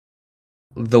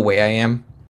The Way I Am,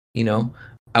 you know?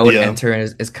 I would enter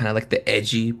as kind of like the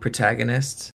edgy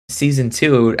protagonist. Season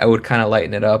 2, I would kind of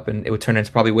lighten it up and it would turn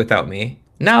into probably Without Me.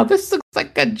 Now this looks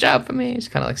like a job for me. It's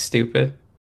kind of like stupid.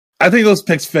 I think those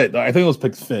picks fit. I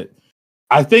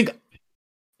think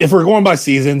if we're going by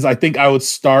seasons, I think I would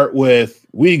start with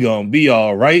We Gon' Be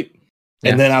All Right.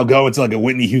 And then I'll go into like a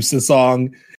Whitney Houston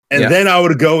song. And then I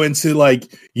would go into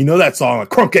like, you know, that song, like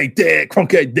Crunk Ain't Dead,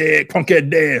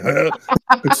 huh?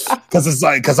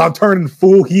 Because I'm turning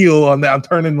full heel on that. I'm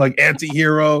turning like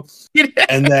anti-hero.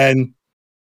 And then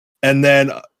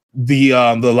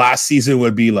the last season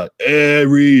would be like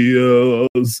Aerials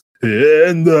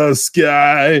in the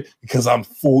sky, because I'm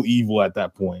full evil at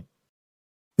that point.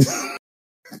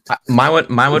 Mine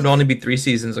would only be 3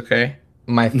 seasons, okay?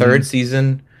 My third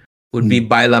season would be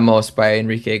Bailamos by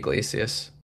Enrique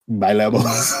Iglesias.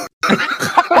 Bailamos.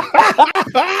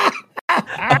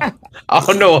 I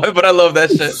don't know why, but I love that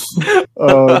shit.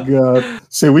 Oh god.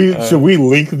 Should we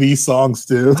link these songs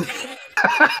too?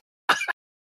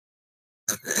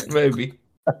 Maybe.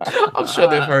 I'm sure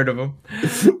they've heard of them.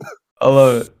 I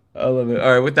love it. All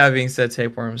right, with that being said,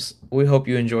 Tapeworms, we hope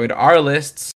you enjoyed our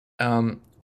lists.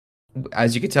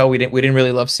 As you can tell, we didn't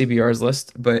really love CBR's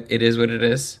list, but it is what it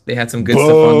is. They had some good stuff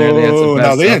on there. They had some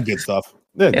bad they had good stuff.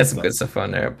 They had some good stuff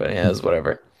on there, but yeah, it's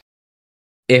whatever.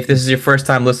 If this is your first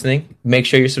time listening, make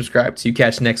sure you're subscribed so you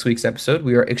catch next week's episode.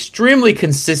 We are extremely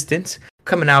consistent,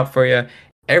 coming out for you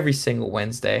every single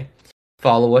Wednesday.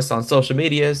 Follow us on social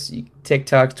medias,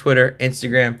 TikTok, Twitter,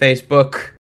 Instagram, Facebook.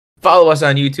 Follow us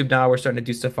on YouTube now. We're starting to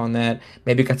do stuff on that.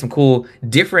 Maybe got some cool,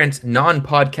 different,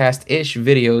 non-podcast-ish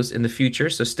videos in the future,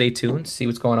 so stay tuned, see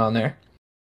what's going on there.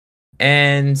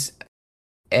 And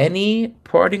any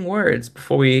parting words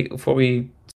before we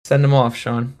send them off,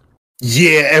 Sean?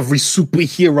 Yeah, every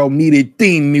superhero needed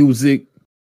theme music.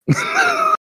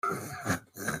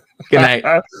 Good night.